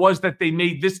deal was that they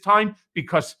made this time,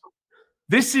 because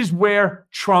this is where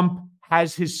Trump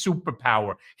has his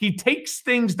superpower. He takes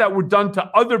things that were done to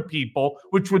other people,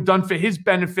 which were done for his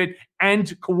benefit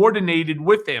and coordinated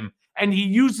with him, and he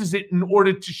uses it in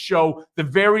order to show the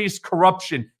various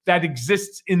corruption that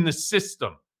exists in the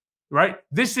system, right?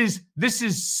 This is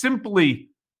simply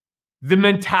the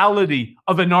mentality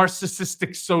of a narcissistic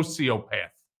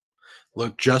sociopath.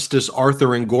 Look, Justice Arthur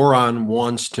Engoron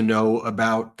wants to know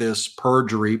about this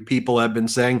perjury. People have been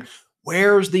saying,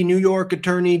 where's the New York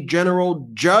Attorney General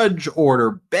judge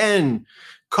order? Ben,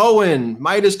 Cohen,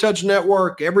 Midas Touch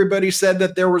Network, everybody said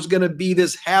that there was going to be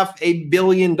this $500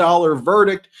 million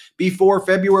verdict before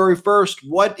February 1st.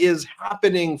 What is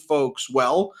happening, folks?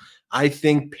 Well, I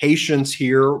think patience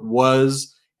here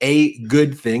was a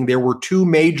good thing. There were 2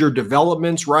 major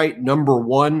developments, right? Number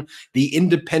one, the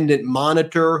independent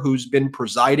monitor who's been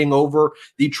presiding over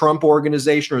the Trump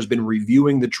Organization or has been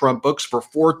reviewing the Trump books for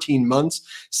 14 months,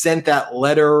 sent that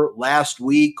letter last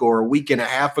week or a week and a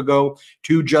half ago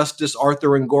to Justice Arthur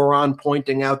Engoron,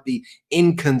 pointing out the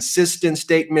inconsistent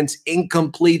statements,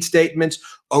 incomplete statements,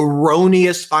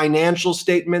 erroneous financial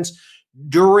statements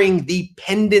during the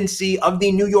pendency of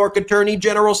the New York Attorney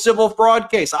General civil fraud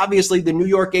case. Obviously, the New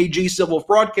York AG civil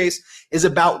fraud case is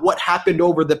about what happened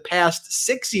over the past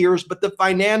 6 years, but the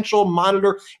financial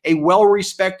monitor, a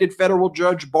well-respected federal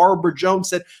judge, Barbara Jones,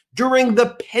 said during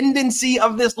the pendency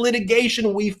of this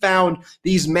litigation, we found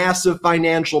these massive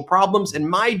financial problems. And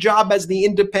my job as the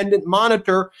independent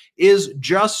monitor is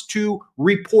just to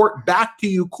report back to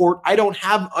you, court. I don't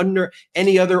have under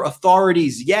any other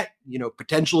authorities yet.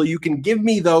 Potentially you can give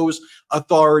me those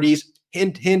authorities.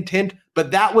 Hint, hint, hint.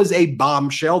 But that was a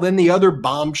bombshell. Then the other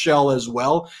bombshell as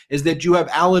well is that you have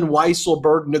Alan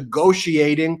Weisselberg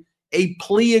negotiating a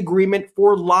plea agreement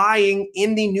for lying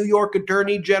in the New York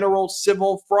Attorney General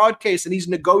civil fraud case. And he's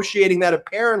negotiating that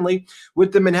apparently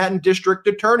with the Manhattan District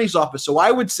Attorney's Office. So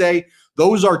I would say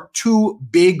Those are two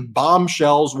big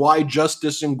bombshells why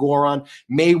Justice Engoron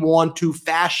may want to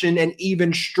fashion an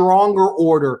even stronger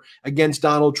order against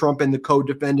Donald Trump and the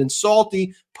co-defendants.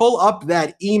 Salty, pull up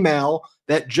that email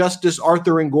that Justice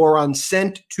Arthur Engoron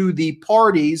sent to the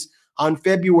parties on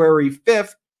February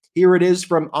 5th. Here it is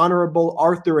from Honorable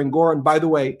Arthur Engoron. By the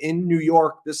way, in New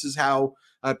York, this is how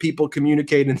people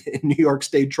communicate in New York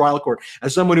State trial court.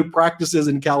 As someone who practices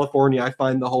in California, I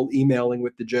find the whole emailing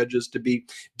with the judges to be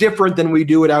different than we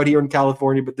do it out here in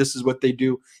California, but this is what they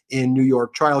do in New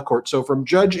York trial court. So from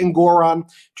Judge Engoron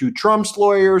to Trump's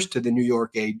lawyers to the New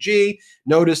York AG,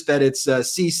 notice that it's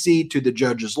CC to the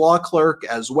judge's law clerk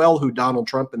as well, who Donald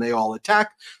Trump and they all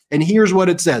attack. And here's what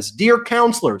it says. Dear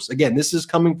counselors, again, this is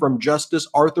coming from Justice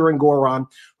Arthur Engoron,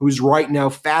 who's right now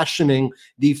fashioning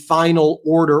the final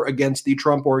order against the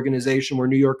Trump Organization, where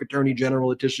New York Attorney General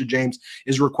Letitia James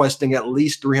is requesting at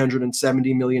least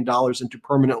 $370 million and to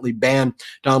permanently ban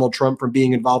Donald Trump from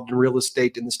being involved in real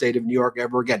estate in the state of New York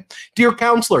ever again. Dear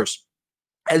counselors,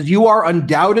 as you are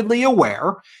undoubtedly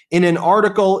aware, in an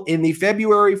article in the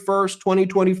February 1st,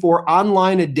 2024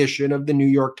 online edition of the New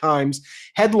York Times,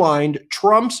 headlined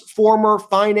Trump's former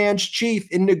finance chief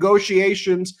in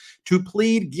negotiations to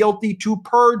plead guilty to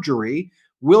perjury,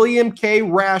 William K.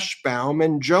 Rashbaum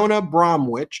and Jonah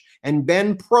Bromwich and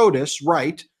Ben Protus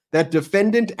write that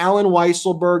defendant Alan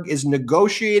Weisselberg is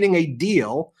negotiating a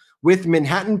deal with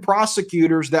Manhattan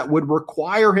prosecutors that would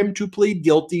require him to plead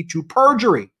guilty to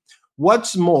perjury.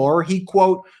 What's more, he,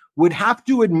 quote, would have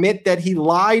to admit that he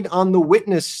lied on the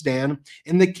witness stand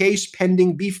in the case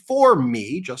pending before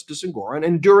me, Justice Engoron,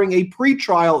 and during a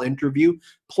pretrial interview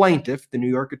plaintiff, the New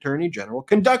York Attorney General,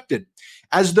 conducted.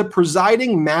 As the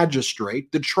presiding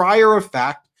magistrate, the trier of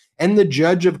fact, and the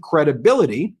judge of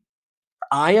credibility,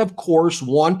 I, of course,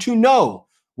 want to know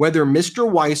whether Mr.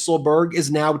 Weisselberg is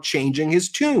now changing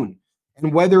his tune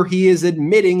and whether he is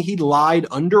admitting he lied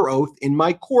under oath in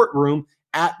my courtroom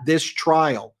at this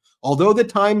trial. Although the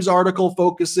Times article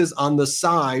focuses on the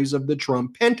size of the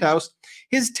Trump penthouse,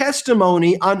 his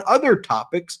testimony on other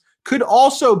topics could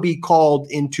also be called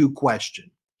into question.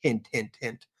 Hint, hint,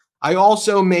 hint. I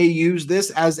also may use this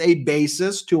as a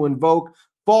basis to invoke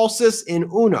falsus in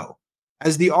uno.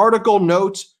 As the article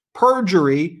notes,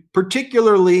 perjury,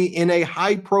 particularly in a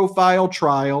high-profile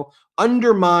trial,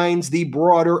 undermines the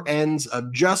broader ends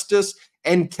of justice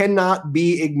and cannot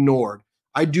be ignored.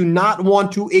 I do not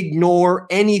want to ignore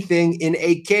anything in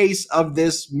a case of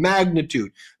this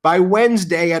magnitude. By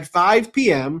Wednesday at 5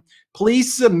 p.m.,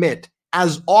 please submit,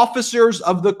 as officers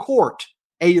of the court,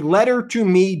 a letter to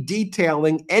me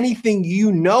detailing anything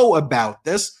you know about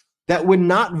this that would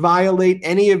not violate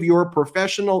any of your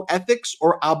professional ethics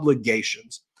or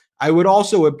obligations. I would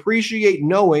also appreciate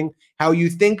knowing how you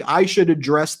think I should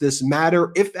address this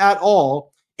matter, if at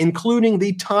all, including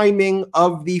the timing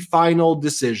of the final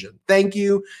decision. Thank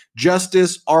you,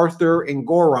 Justice Arthur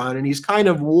Engoron. And he's kind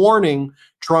of warning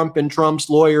Trump and Trump's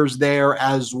lawyers there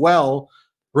as well.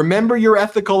 Remember your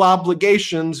ethical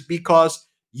obligations, because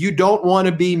you don't want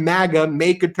to be MAGA,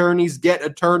 make attorneys get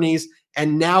attorneys,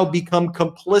 and now become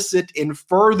complicit in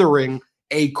furthering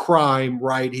a crime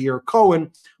right here.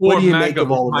 Cohen, what do you make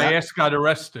of all of that? My ass got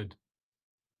arrested.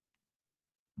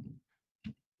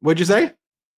 What'd you say?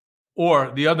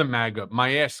 Or the other MAGA,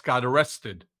 my ass got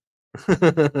arrested.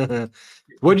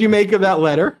 What do you make of that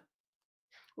letter?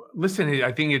 Listen,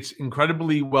 I think it's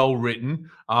incredibly well written.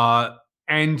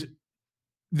 And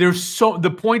there's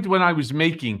the point when I was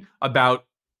making about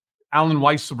Alan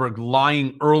Weisselberg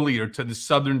lying earlier to the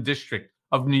Southern District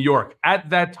of New York. At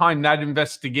that time, that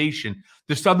investigation,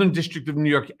 the Southern District of New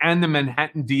York and the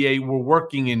Manhattan DA were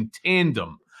working in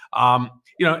tandem.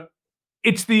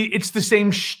 It's the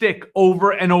same shtick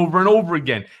over and over and over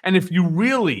again. And if you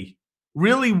really,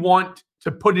 really want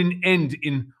to put an end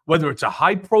in whether it's a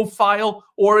high profile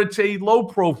or it's a low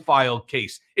profile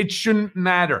case, it shouldn't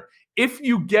matter. If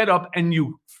you get up and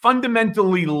you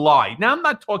fundamentally lie. Now, I'm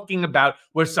not talking about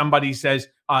where somebody says,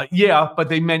 yeah, but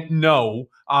they meant no,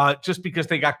 just because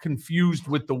they got confused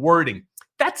with the wording.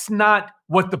 That's not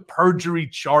what the perjury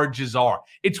charges are.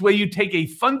 It's where you take a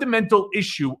fundamental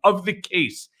issue of the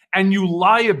case and you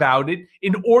lie about it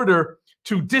in order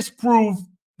to disprove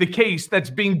the case that's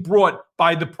being brought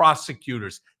by the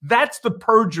prosecutors. That's the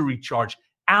perjury charge.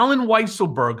 Alan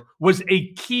Weisselberg was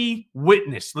a key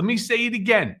witness. Let me say it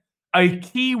again. A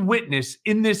key witness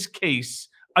in this case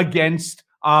against,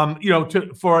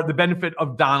 for the benefit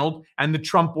of Donald and the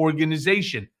Trump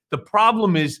Organization. The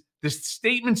problem is the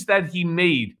statements that he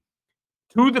made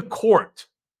to the court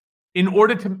in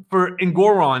order for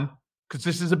Engoron, because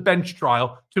this is a bench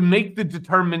trial, to make the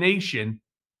determination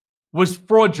was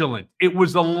fraudulent. It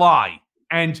was a lie.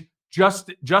 And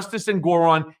Justice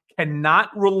Engoron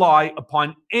cannot rely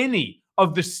upon any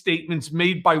of the statements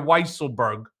made by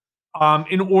Weisselberg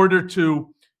in order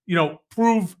to,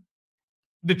 prove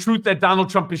the truth that Donald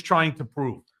Trump is trying to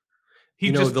prove.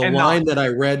 He just the cannot. line that I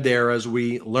read there, as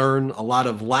we learn a lot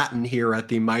of Latin here at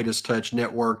the Midas Touch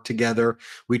Network together,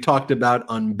 we talked about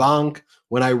en banc.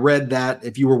 When I read that,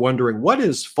 if you were wondering, what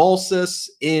does falsus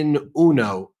in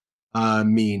uno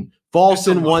mean? False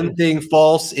in one thing,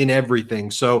 false in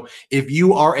everything. So if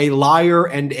you are a liar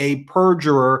and a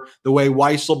perjurer, the way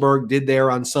Weisselberg did there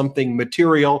on something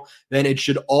material, then it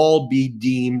should all be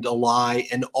deemed a lie.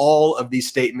 And all of these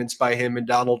statements by him and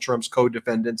Donald Trump's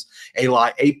co-defendants, a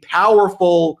lie. A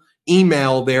powerful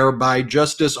email there by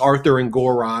Justice Arthur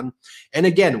Engoron. And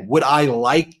again, would I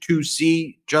like to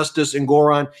see Justice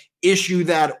Engoron issue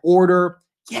that order?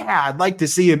 Yeah, I'd like to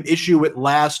see him issue it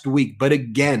last week. But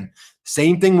again,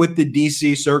 same thing with the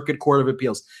DC Circuit Court of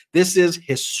Appeals. This is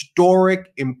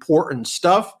historic, important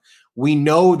stuff. We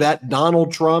know that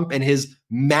Donald Trump and his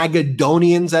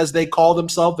Magadonians, as they call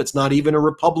themselves, it's not even a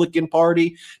Republican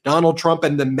party. Donald Trump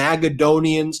and the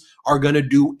Magadonians are going to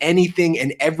do anything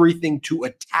and everything to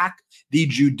attack the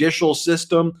judicial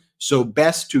system. So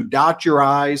best to dot your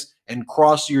I's and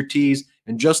cross your T's.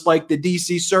 And just like the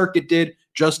DC Circuit did,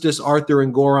 Justice Arthur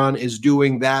Engoron is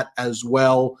doing that as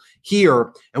well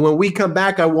here. And when we come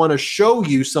back, I want to show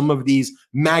you some of these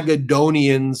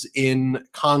Magadonians in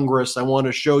Congress. I want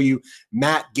to show you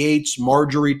Matt Gaetz,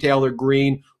 Marjorie Taylor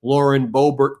Greene, Lauren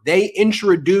Boebert. They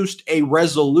introduced a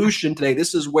resolution today.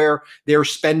 This is where they're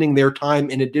spending their time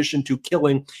in addition to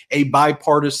killing a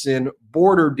bipartisan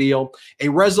border deal, a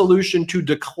resolution to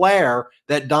declare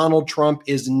that Donald Trump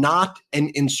is not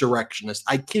an insurrectionist.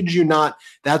 I kid you not.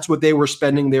 That's what they were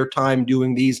spending their time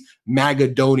doing, these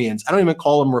Magadonians. I don't even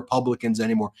call them Republicans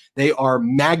anymore. They are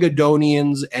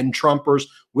Magadonians and Trumpers.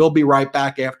 We'll be right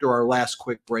back after our last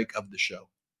quick break of the show.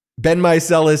 Ben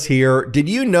Meiselas here. Did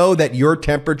you know that your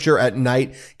temperature at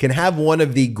night can have one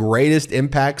of the greatest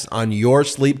impacts on your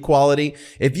sleep quality?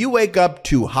 If you wake up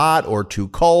too hot or too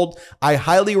cold, I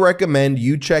highly recommend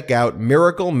you check out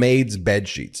Miracle Made's bed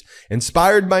sheets.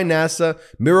 Inspired by NASA,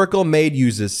 Miracle Made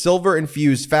uses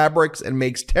silver-infused fabrics and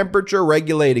makes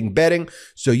temperature-regulating bedding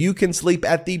so you can sleep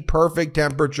at the perfect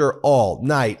temperature all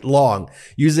night long.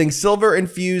 Using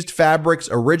silver-infused fabrics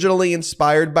originally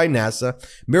inspired by NASA,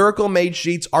 Miracle Made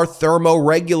sheets are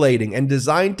thermoregulating and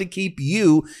designed to keep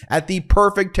you at the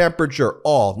perfect temperature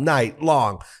all night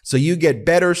long, so you get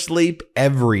better sleep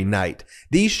every night.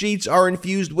 These sheets are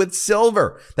infused with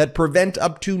silver that prevent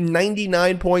up to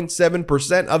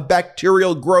 99.7% of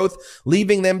bacterial growth,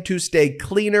 leaving them to stay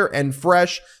cleaner and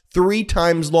fresh 3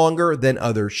 times longer than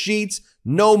other sheets.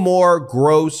 No more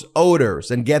gross odors.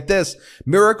 And get this,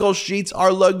 Miracle sheets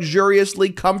are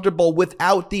luxuriously comfortable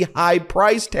without the high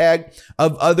price tag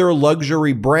of other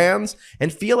luxury brands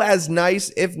and feel as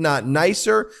nice, if not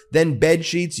nicer, than bed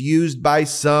sheets used by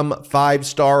some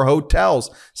 5-star hotels.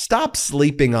 Stop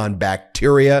sleeping on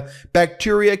bacteria.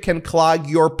 Bacteria can clog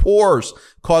your pores,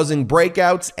 causing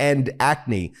breakouts and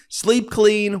acne. Sleep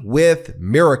clean with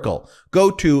Miracle. Go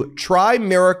to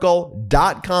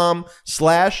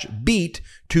trymiracle.com/beat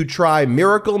to try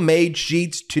Miracle Made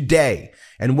sheets today.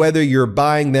 And whether you're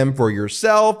buying them for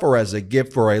yourself or as a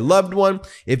gift for a loved one,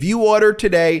 if you order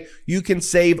today, you can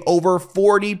save over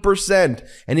 40%.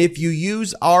 And if you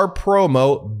use our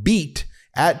promo BEAT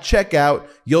at checkout,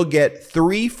 you'll get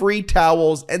 3 free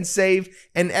towels and save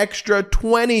an extra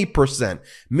 20%.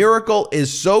 Miracle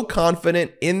is so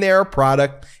confident in their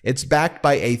product, it's backed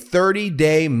by a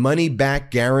 30-day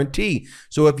money-back guarantee.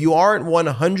 So if you aren't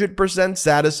 100%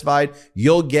 satisfied,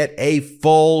 you'll get a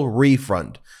full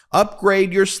refund.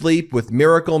 Upgrade your sleep with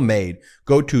Miracle Made.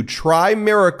 Go to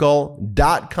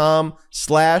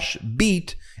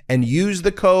trymiracle.com/beat and use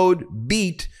the code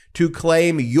BEAT to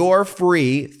claim your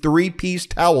free 3-piece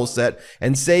towel set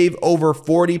and save over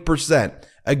 40%.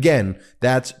 Again,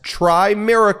 that's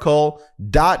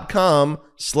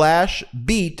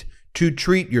trymiracle.com/beat to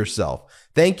treat yourself.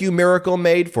 Thank you, Miracle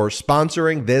Made, for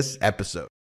sponsoring this episode.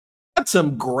 Got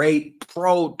some great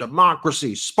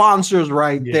pro-democracy sponsors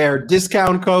right there.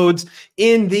 Discount codes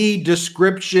in the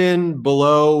description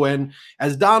below. And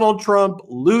as Donald Trump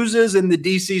loses in the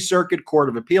DC Circuit Court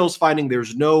of Appeals, finding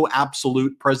there's no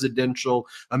absolute presidential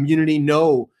immunity,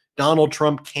 no, Donald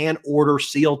Trump can't order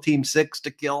SEAL Team 6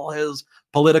 to kill his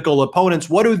political opponents.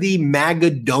 What are the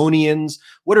Magadonians?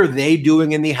 What are they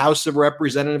doing in the House of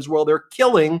Representatives? Well, they're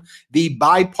killing the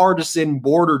bipartisan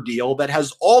border deal that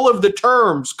has all of the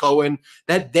terms, Cohen,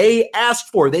 that they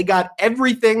asked for. They got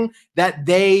everything that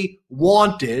they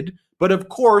wanted, But of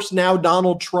course, now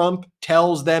Donald Trump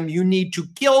tells them you need to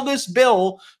kill this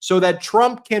bill so that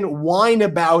Trump can whine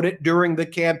about it during the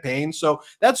campaign. So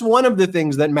that's one of the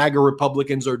things that MAGA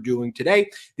Republicans are doing today.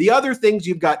 The other things,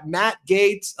 you've got Matt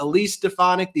Gaetz, Elise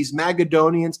Stefanik, these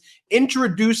Magadonians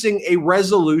introducing a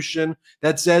resolution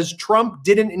that says Trump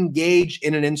didn't engage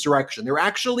in an insurrection. They're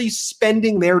actually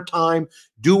spending their time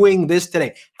doing this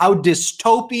today. How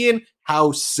dystopian,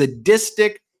 how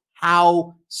sadistic,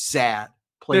 how sad.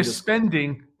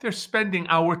 They're spending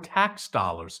our tax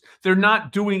dollars. They're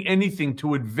not doing anything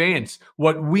to advance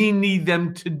what we need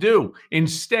them to do.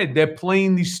 Instead, they're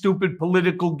playing these stupid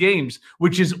political games,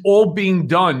 which is all being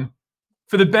done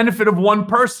for the benefit of one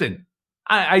person.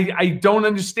 I don't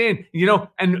understand,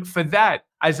 and for that,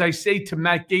 as I say to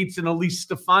Matt Gaetz and Elise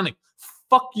Stefanik,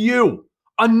 fuck you.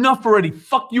 Enough already.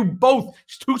 Fuck you both.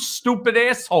 Two stupid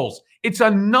assholes. It's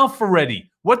enough already.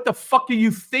 What the fuck are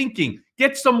you thinking?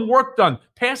 Get some work done.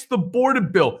 Pass the border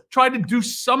bill. Try to do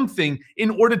something in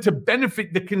order to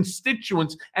benefit the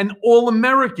constituents and all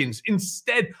Americans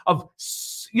instead of,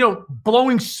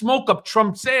 blowing smoke up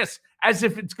Trump's ass as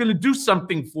if it's going to do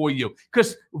something for you.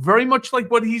 Because very much like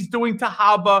what he's doing to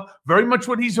Haba, very much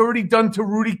what he's already done to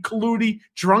Rudy Kaludi,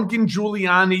 drunken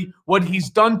Giuliani, what he's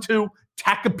done to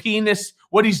Takapenis,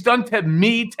 what he's done to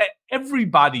me, to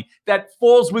everybody that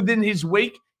falls within his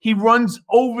wake, he runs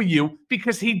over you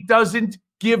because he doesn't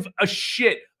give a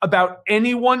shit about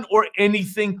anyone or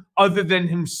anything other than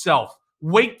himself.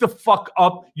 Wake the fuck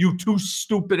up, you two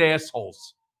stupid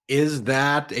assholes. Is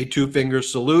that a two-finger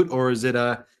salute, or is it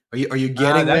a? Are you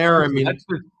getting there?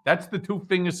 That's the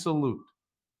two-finger salute.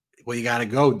 Well, you got to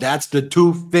go. That's the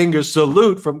two-finger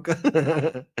salute from.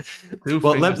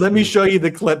 Well, let me show you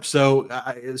the clip so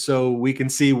we can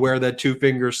see where that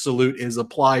two-finger salute is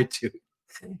applied to.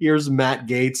 Here's Matt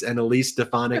Gaetz and Elise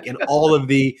Stefanik and all of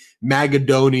the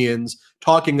Magadonians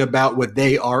talking about what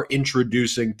they are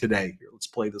introducing today. Here, let's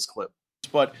play this clip.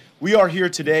 But we are here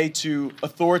today to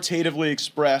authoritatively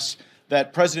express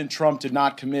that President Trump did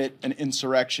not commit an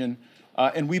insurrection,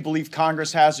 and we believe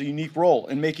Congress has a unique role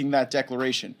in making that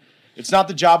declaration. It's not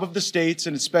the job of the states,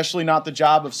 and especially not the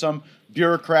job of some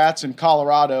bureaucrats in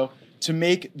Colorado, to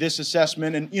make this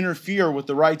assessment and interfere with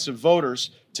the rights of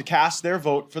voters to cast their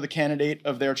vote for the candidate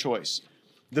of their choice.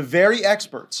 The very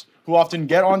experts who often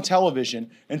get on television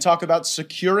and talk about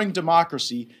securing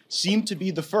democracy seem to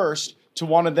be the first to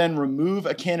want to then remove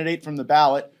a candidate from the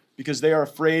ballot because they are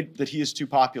afraid that he is too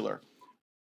popular.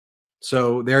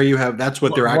 So there you have, that's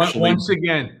what they're actually.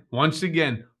 Once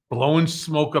again, blowing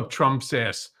smoke up Trump's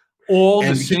ass. All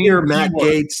and the same here, Matt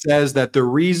keywords. Gaetz says that the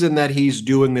reason that he's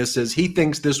doing this is he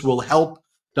thinks this will help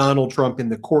Donald Trump in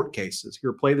the court cases.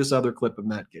 Here, play this other clip of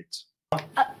Matt Gaetz.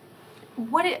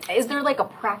 Is there like a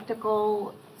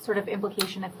practical sort of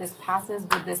implication if this passes?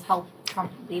 Would this help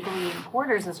Trump legally in court,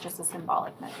 or is this just a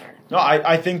symbolic measure? No,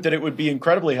 I think that it would be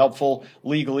incredibly helpful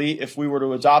legally if we were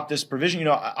to adopt this provision.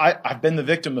 I've been the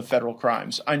victim of federal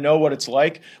crimes. I know what it's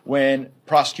like when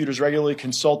prosecutors regularly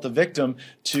consult the victim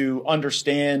to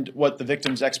understand what the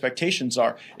victim's expectations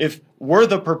are. If we're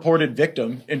the purported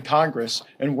victim in Congress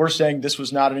and we're saying this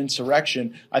was not an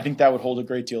insurrection, I think that would hold a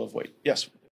great deal of weight. Yes.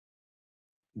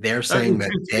 They're saying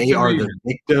that they are the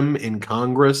victim in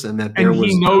Congress and that there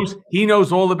was. He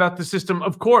knows all about the system,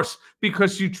 of course,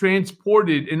 because you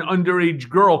transported an underage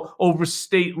girl over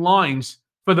state lines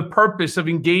for the purpose of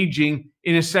engaging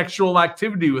in a sexual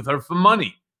activity with her for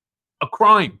money, a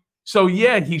crime. So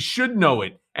yeah, he should know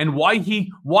it. And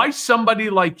why somebody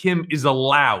like him is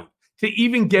allowed to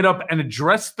even get up and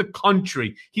address the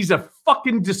country. He's a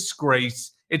fucking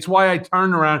disgrace. It's why I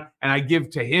turn around and I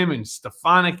give to him and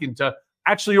Stefanik and to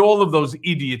actually all of those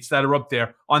idiots that are up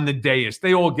there on the dais.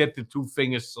 They all get the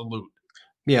two-finger salute.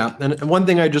 Yeah, and one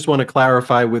thing I just want to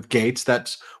clarify with Gaetz,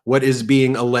 that's what is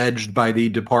being alleged by the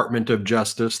Department of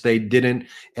Justice. They didn't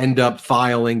end up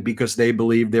filing because they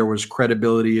believe there was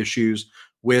credibility issues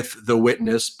with the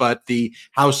witness, but the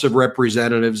House of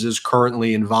Representatives is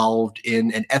currently involved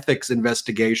in an ethics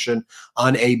investigation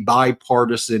on a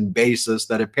bipartisan basis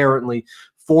that apparently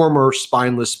former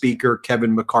spineless speaker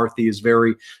Kevin McCarthy is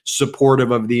very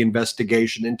supportive of the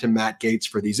investigation into Matt Gaetz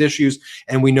for these issues.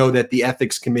 And we know that the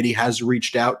Ethics Committee has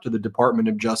reached out to the Department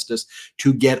of Justice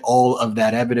to get all of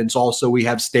that evidence. Also, we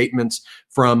have statements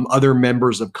from other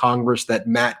members of Congress that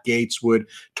Matt Gaetz would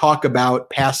talk about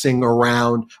passing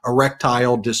around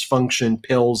erectile dysfunction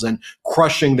pills and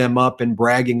crushing them up and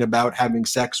bragging about having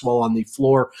sex while on the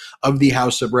floor of the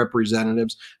House of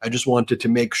Representatives. I just wanted to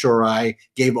make sure I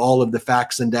gave all of the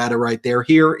facts and data right there.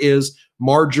 Here is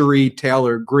Marjorie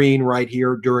Taylor Greene right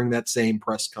here during that same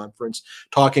press conference,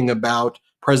 talking about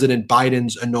President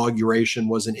Biden's inauguration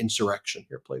was an insurrection.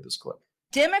 Here, play this clip.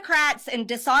 Democrats and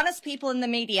dishonest people in the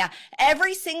media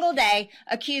every single day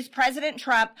accuse President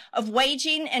Trump of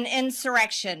waging an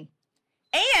insurrection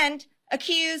and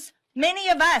accuse many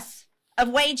of us of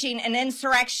waging an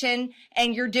insurrection,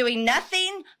 and you're doing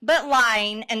nothing but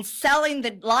lying and selling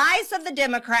the lies of the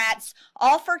Democrats,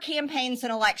 all for campaigns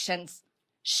and elections.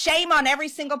 Shame on every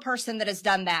single person that has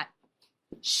done that.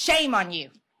 Shame on you.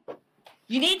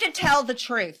 You need to tell the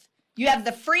truth. You have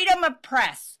the freedom of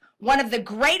press, one of the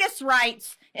greatest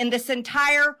rights in this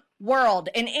entire world.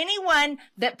 And anyone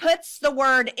that puts the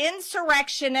word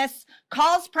insurrectionist,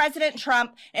 calls President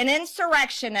Trump an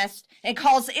insurrectionist, and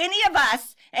calls any of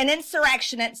us an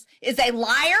insurrectionist is a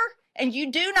liar, and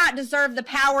you do not deserve the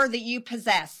power that you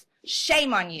possess.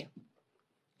 Shame on you.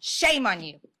 Shame on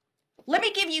you. Let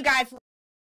me give you guys.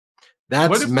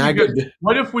 That's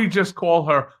what if we just call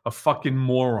her a fucking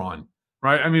moron?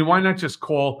 Right? I mean, why not just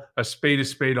call a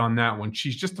spade on that one?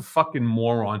 She's just a fucking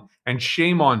moron, and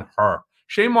shame on her.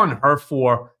 Shame on her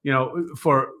for,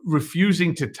 for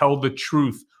refusing to tell the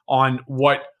truth on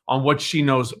what she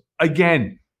knows.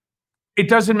 Again, it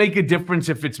doesn't make a difference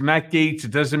if it's Matt Gaetz.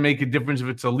 It doesn't make a difference if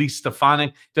it's Elise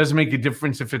Stefanik. It doesn't make a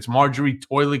difference if it's Marjorie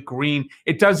Toilet Green.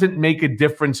 It doesn't make a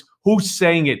difference who's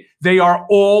saying it. They are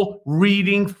all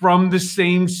reading from the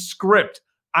same script.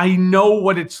 I know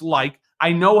what it's like.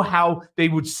 I know how they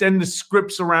would send the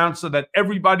scripts around so that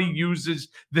everybody uses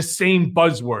the same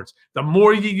buzzwords. The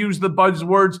more you use the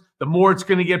buzzwords, the more it's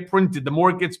going to get printed. The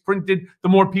more it gets printed, the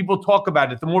more people talk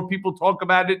about it. The more people talk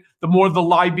about it, the more the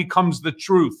lie becomes the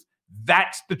truth.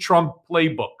 That's the Trump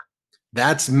playbook.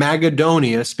 That's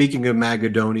Magadonia. Speaking of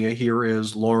Magadonia, here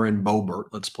is Lauren Boebert.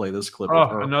 Let's play this clip of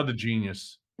her. Another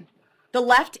genius. The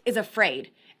left is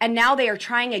afraid, and now they are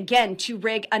trying again to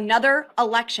rig another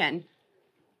election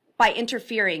by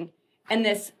interfering in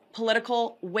this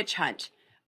political witch hunt.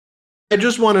 I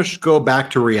just want to go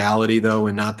back to reality, though,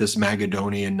 and not this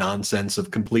Magadonian nonsense of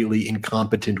completely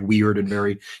incompetent, weird, and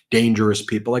very dangerous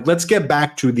people. Like, let's get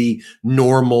back to the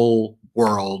normal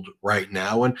world right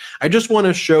now. And I just want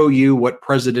to show you what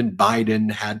President Biden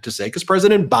had to say, because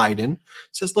President Biden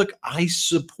says, look, I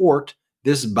support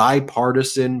this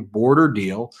bipartisan border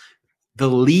deal. The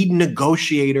lead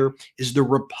negotiator is the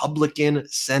Republican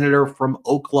senator from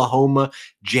Oklahoma,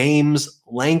 James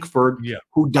Lankford,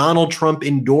 who Donald Trump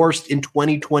endorsed in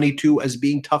 2022 as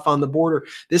being tough on the border.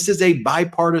 This is a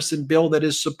bipartisan bill that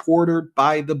is supported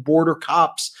by the border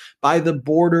cops, by the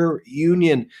border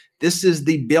union. This is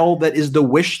the bill that is the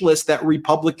wish list that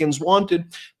Republicans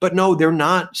wanted. But no, they're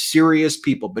not serious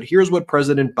people. But here's what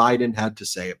President Biden had to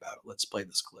say about it. Let's play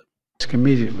this clip.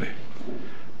 Immediately.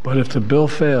 But if the bill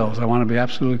fails, I want to be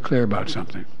absolutely clear about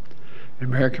something. The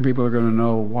American people are going to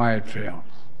know why it failed.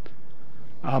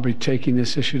 I'll be taking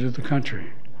this issue to the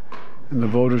country, and the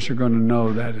voters are going to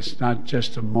know that it's not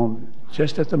just a moment.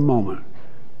 Just at the moment,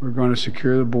 we're going to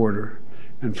secure the border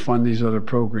and fund these other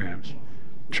programs.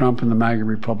 Trump and the MAGA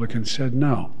Republicans said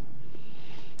no,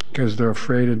 because they're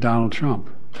afraid of Donald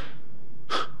Trump.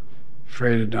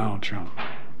 Afraid of Donald Trump.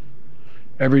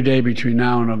 Every day between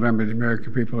now and November, the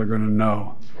American people are going to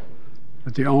know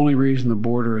that the only reason the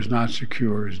border is not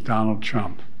secure is Donald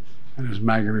Trump and his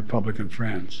MAGA Republican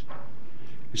friends.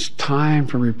 It's time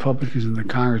for Republicans in the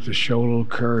Congress to show a little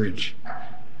courage,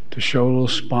 to show a little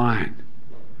spine,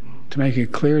 to make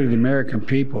it clear to the American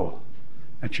people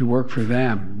that you work for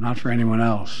them, not for anyone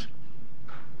else.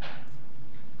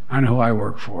 I know who I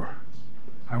work for.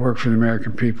 I work for the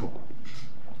American people.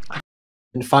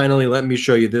 And finally, let me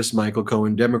show you this, Michael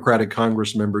Cohen, Democratic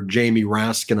Congress member Jamie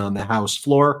Raskin on the House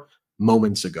floor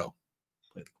moments ago.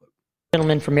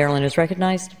 Gentleman from Maryland is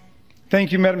recognized.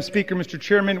 Thank you, Madam Speaker. Mr.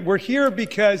 Chairman, we're here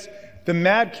because the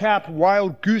madcap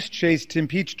wild goose chase to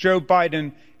impeach Joe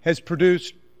Biden has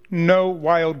produced no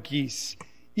wild geese.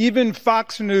 Even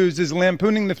Fox News is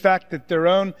lampooning the fact that their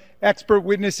own expert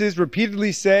witnesses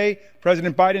repeatedly say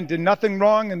President Biden did nothing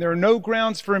wrong and there are no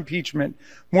grounds for impeachment.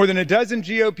 More than a dozen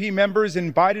GOP members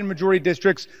in Biden majority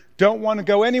districts don't want to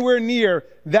go anywhere near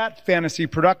that fantasy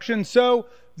production. So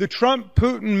the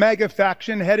Trump-Putin mega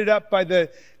faction, headed up by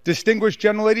the distinguished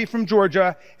gentlelady from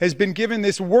Georgia, has been given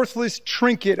this worthless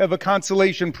trinket of a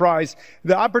consolation prize,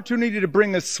 the opportunity to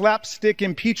bring a slapstick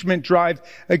impeachment drive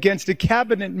against a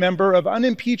cabinet member of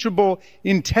unimpeachable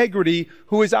integrity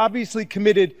who has obviously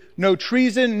committed no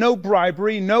treason, no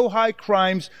bribery, no high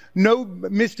crimes, no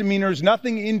misdemeanors,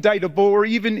 nothing indictable or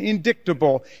even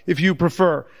indictable, if you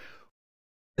prefer.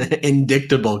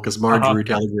 Indictable, because Marjorie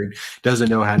Taylor Greene doesn't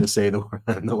know how to say the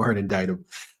word indictable.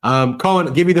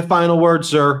 Cohen, give me the final word,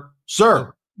 sir.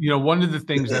 Sir. One of the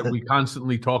things that we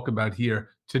constantly talk about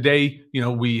here today,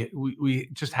 we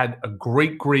just had a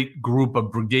great group of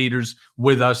brigaders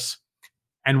with us.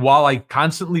 And while I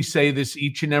constantly say this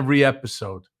each and every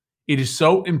episode, it is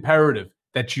so imperative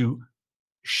that you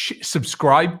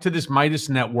subscribe to this Midas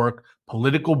Network,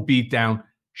 Political Beatdown,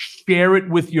 share it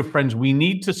with your friends. We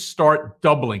need to start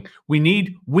doubling. We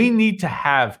need to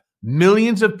have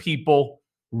millions of people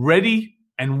ready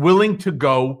and willing to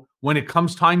go when it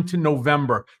comes time to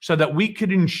November, so that we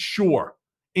could ensure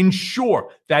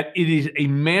that it is a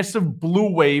massive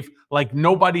blue wave like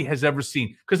nobody has ever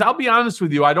seen. Because I'll be honest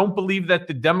with you, I don't believe that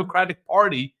the Democratic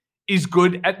Party is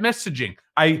good at messaging.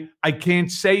 I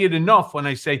can't say it enough when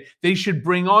I say they should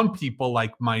bring on people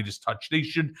like Midas Touch. They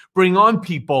should bring on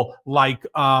people like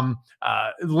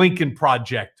Lincoln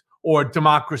Project or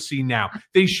Democracy Now!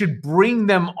 They should bring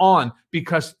them on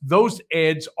because those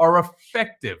ads are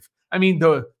effective. I mean,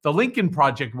 the Lincoln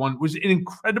Project one was an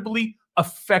incredibly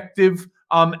effective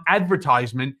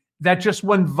advertisement that just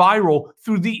went viral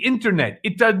through the internet.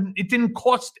 It didn't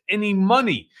cost any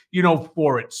money,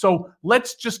 for it. So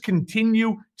let's just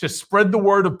continue to spread the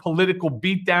word of Political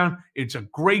Beatdown. It's a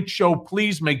great show.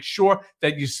 Please make sure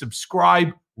that you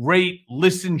subscribe, rate,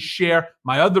 listen, share.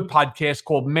 My other podcast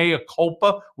called Mea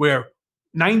Culpa, where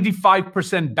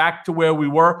 95% back to where we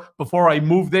were before I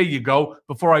moved. There you go.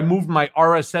 Before I moved my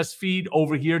RSS feed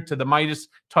over here to the Midas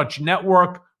Touch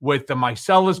Network with the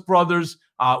Mycelis brothers.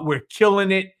 We're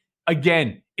killing it.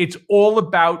 Again, it's all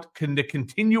about the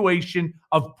continuation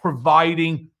of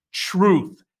providing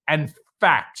truth and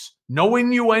facts. No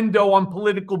innuendo on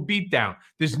Political Beatdown.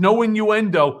 There's no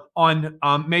innuendo on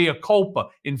Mea Culpa.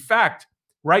 In fact,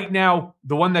 right now,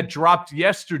 the one that dropped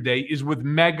yesterday is with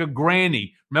Mega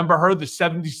Granny. Remember her, the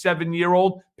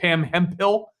 77-year-old Pam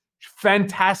Hemphill?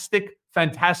 Fantastic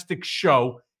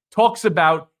show. Talks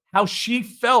about how she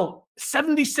felt,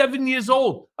 77 years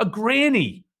old, a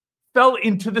granny, fell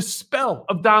into the spell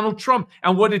of Donald Trump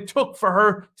and what it took for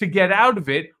her to get out of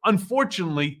it.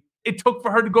 Unfortunately, it took for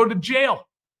her to go to jail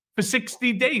for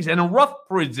 60 days and a rough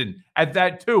prison at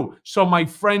that too. So my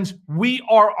friends, we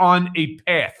are on a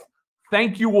path.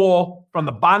 Thank you all from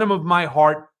the bottom of my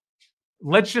heart.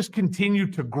 Let's just continue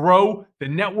to grow the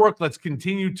network. Let's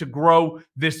continue to grow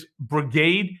this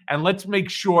brigade. And let's make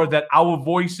sure that our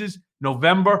voices,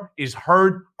 November, is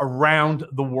heard around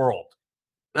the world.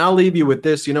 I'll leave you with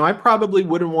this. I probably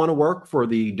wouldn't want to work for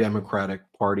the Democratic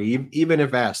Party, even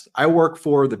if asked. I work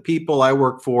for the people. I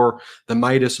work for the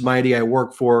Midas Mighty. I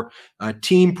work for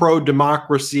Team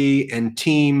Pro-Democracy and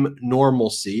Team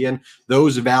Normalcy. And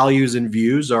those values and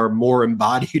views are more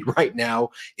embodied right now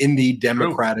in the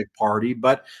Democratic Party.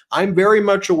 But I'm very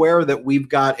much aware that we've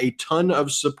got a ton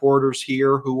of supporters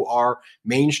here who are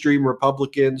mainstream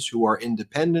Republicans, who are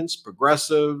independents,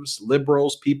 progressives,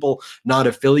 liberals, people not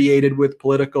affiliated with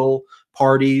political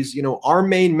parties. Our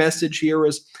main message here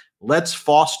is let's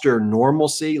foster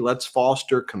normalcy. Let's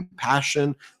foster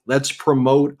compassion. Let's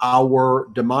promote our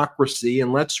democracy,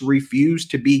 and let's refuse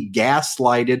to be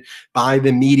gaslighted by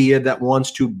the media that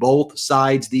wants to both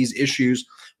sides these issues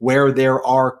where there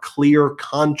are clear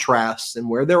contrasts. And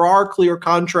where there are clear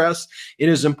contrasts, it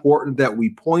is important that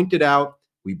we point it out,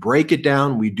 we break it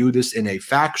down, we do this in a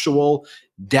factual,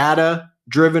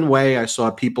 data-driven way. I saw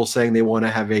people saying they want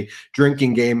to have a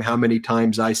drinking game, how many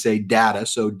times I say data.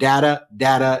 So data.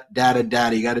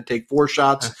 You got to take 4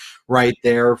 shots right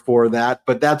there for that.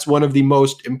 But that's one of the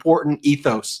most important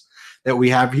ethos that we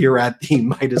have here at the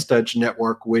Midas Touch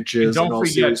Network, which is— and don't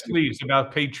forget, please,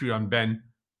 about Patreon, Ben.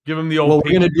 Give them the old— Well,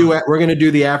 we're going to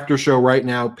do the after show right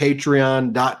now.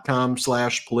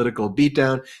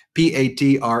 Patreon.com/politicalbeatdown,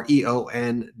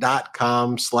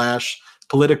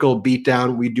 patreon.com/Political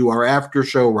Beatdown. We do our after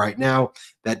show right now.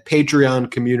 That Patreon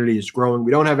community is growing.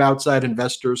 We don't have outside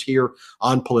investors here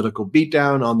on Political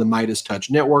Beatdown on the Midas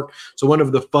Touch Network. So one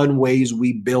of the fun ways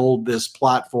we build this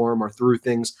platform are through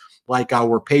things like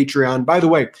our Patreon. By the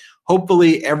way,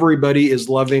 hopefully everybody is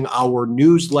loving our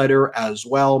newsletter as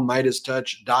well,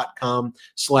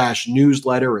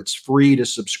 MidasTouch.com/newsletter. It's free to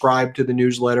subscribe to the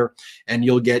newsletter, and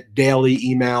you'll get daily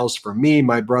emails from me,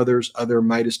 my brothers, other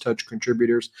Midas Touch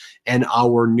contributors, and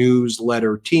our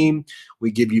newsletter team.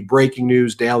 We give you breaking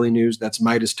news, daily news. That's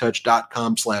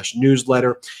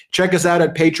MidasTouch.com/newsletter. Check us out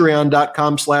at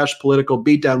Patreon.com/Political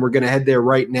Beatdown. We're going to head there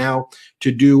right now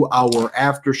to do our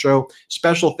after show.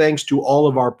 Special thanks to all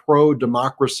of our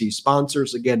pro-democracy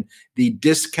sponsors. Again, the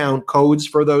discount codes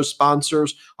for those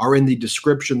sponsors are in the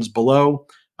descriptions below.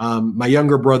 My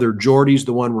younger brother, Jordy's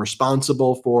the one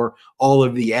responsible for all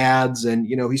of the ads. And,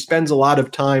 he spends a lot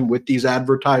of time with these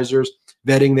advertisers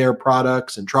vetting their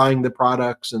products and trying the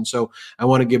products. And so I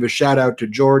want to give a shout out to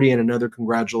Jordy and another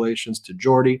congratulations to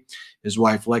Jordy, his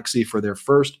wife Lexi, for their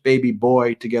first baby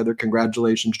boy together.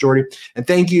 Congratulations, Jordy. And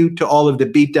thank you to all of the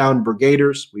Beatdown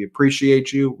Brigaders. We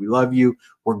appreciate you. We love you.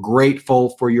 We're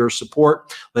grateful for your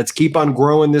support. Let's keep on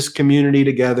growing this community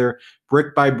together,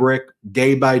 brick by brick,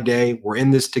 day by day. We're in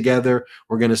this together.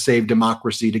 We're going to save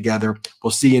democracy together.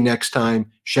 We'll see you next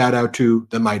time. Shout out to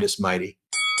the Midas Mighty.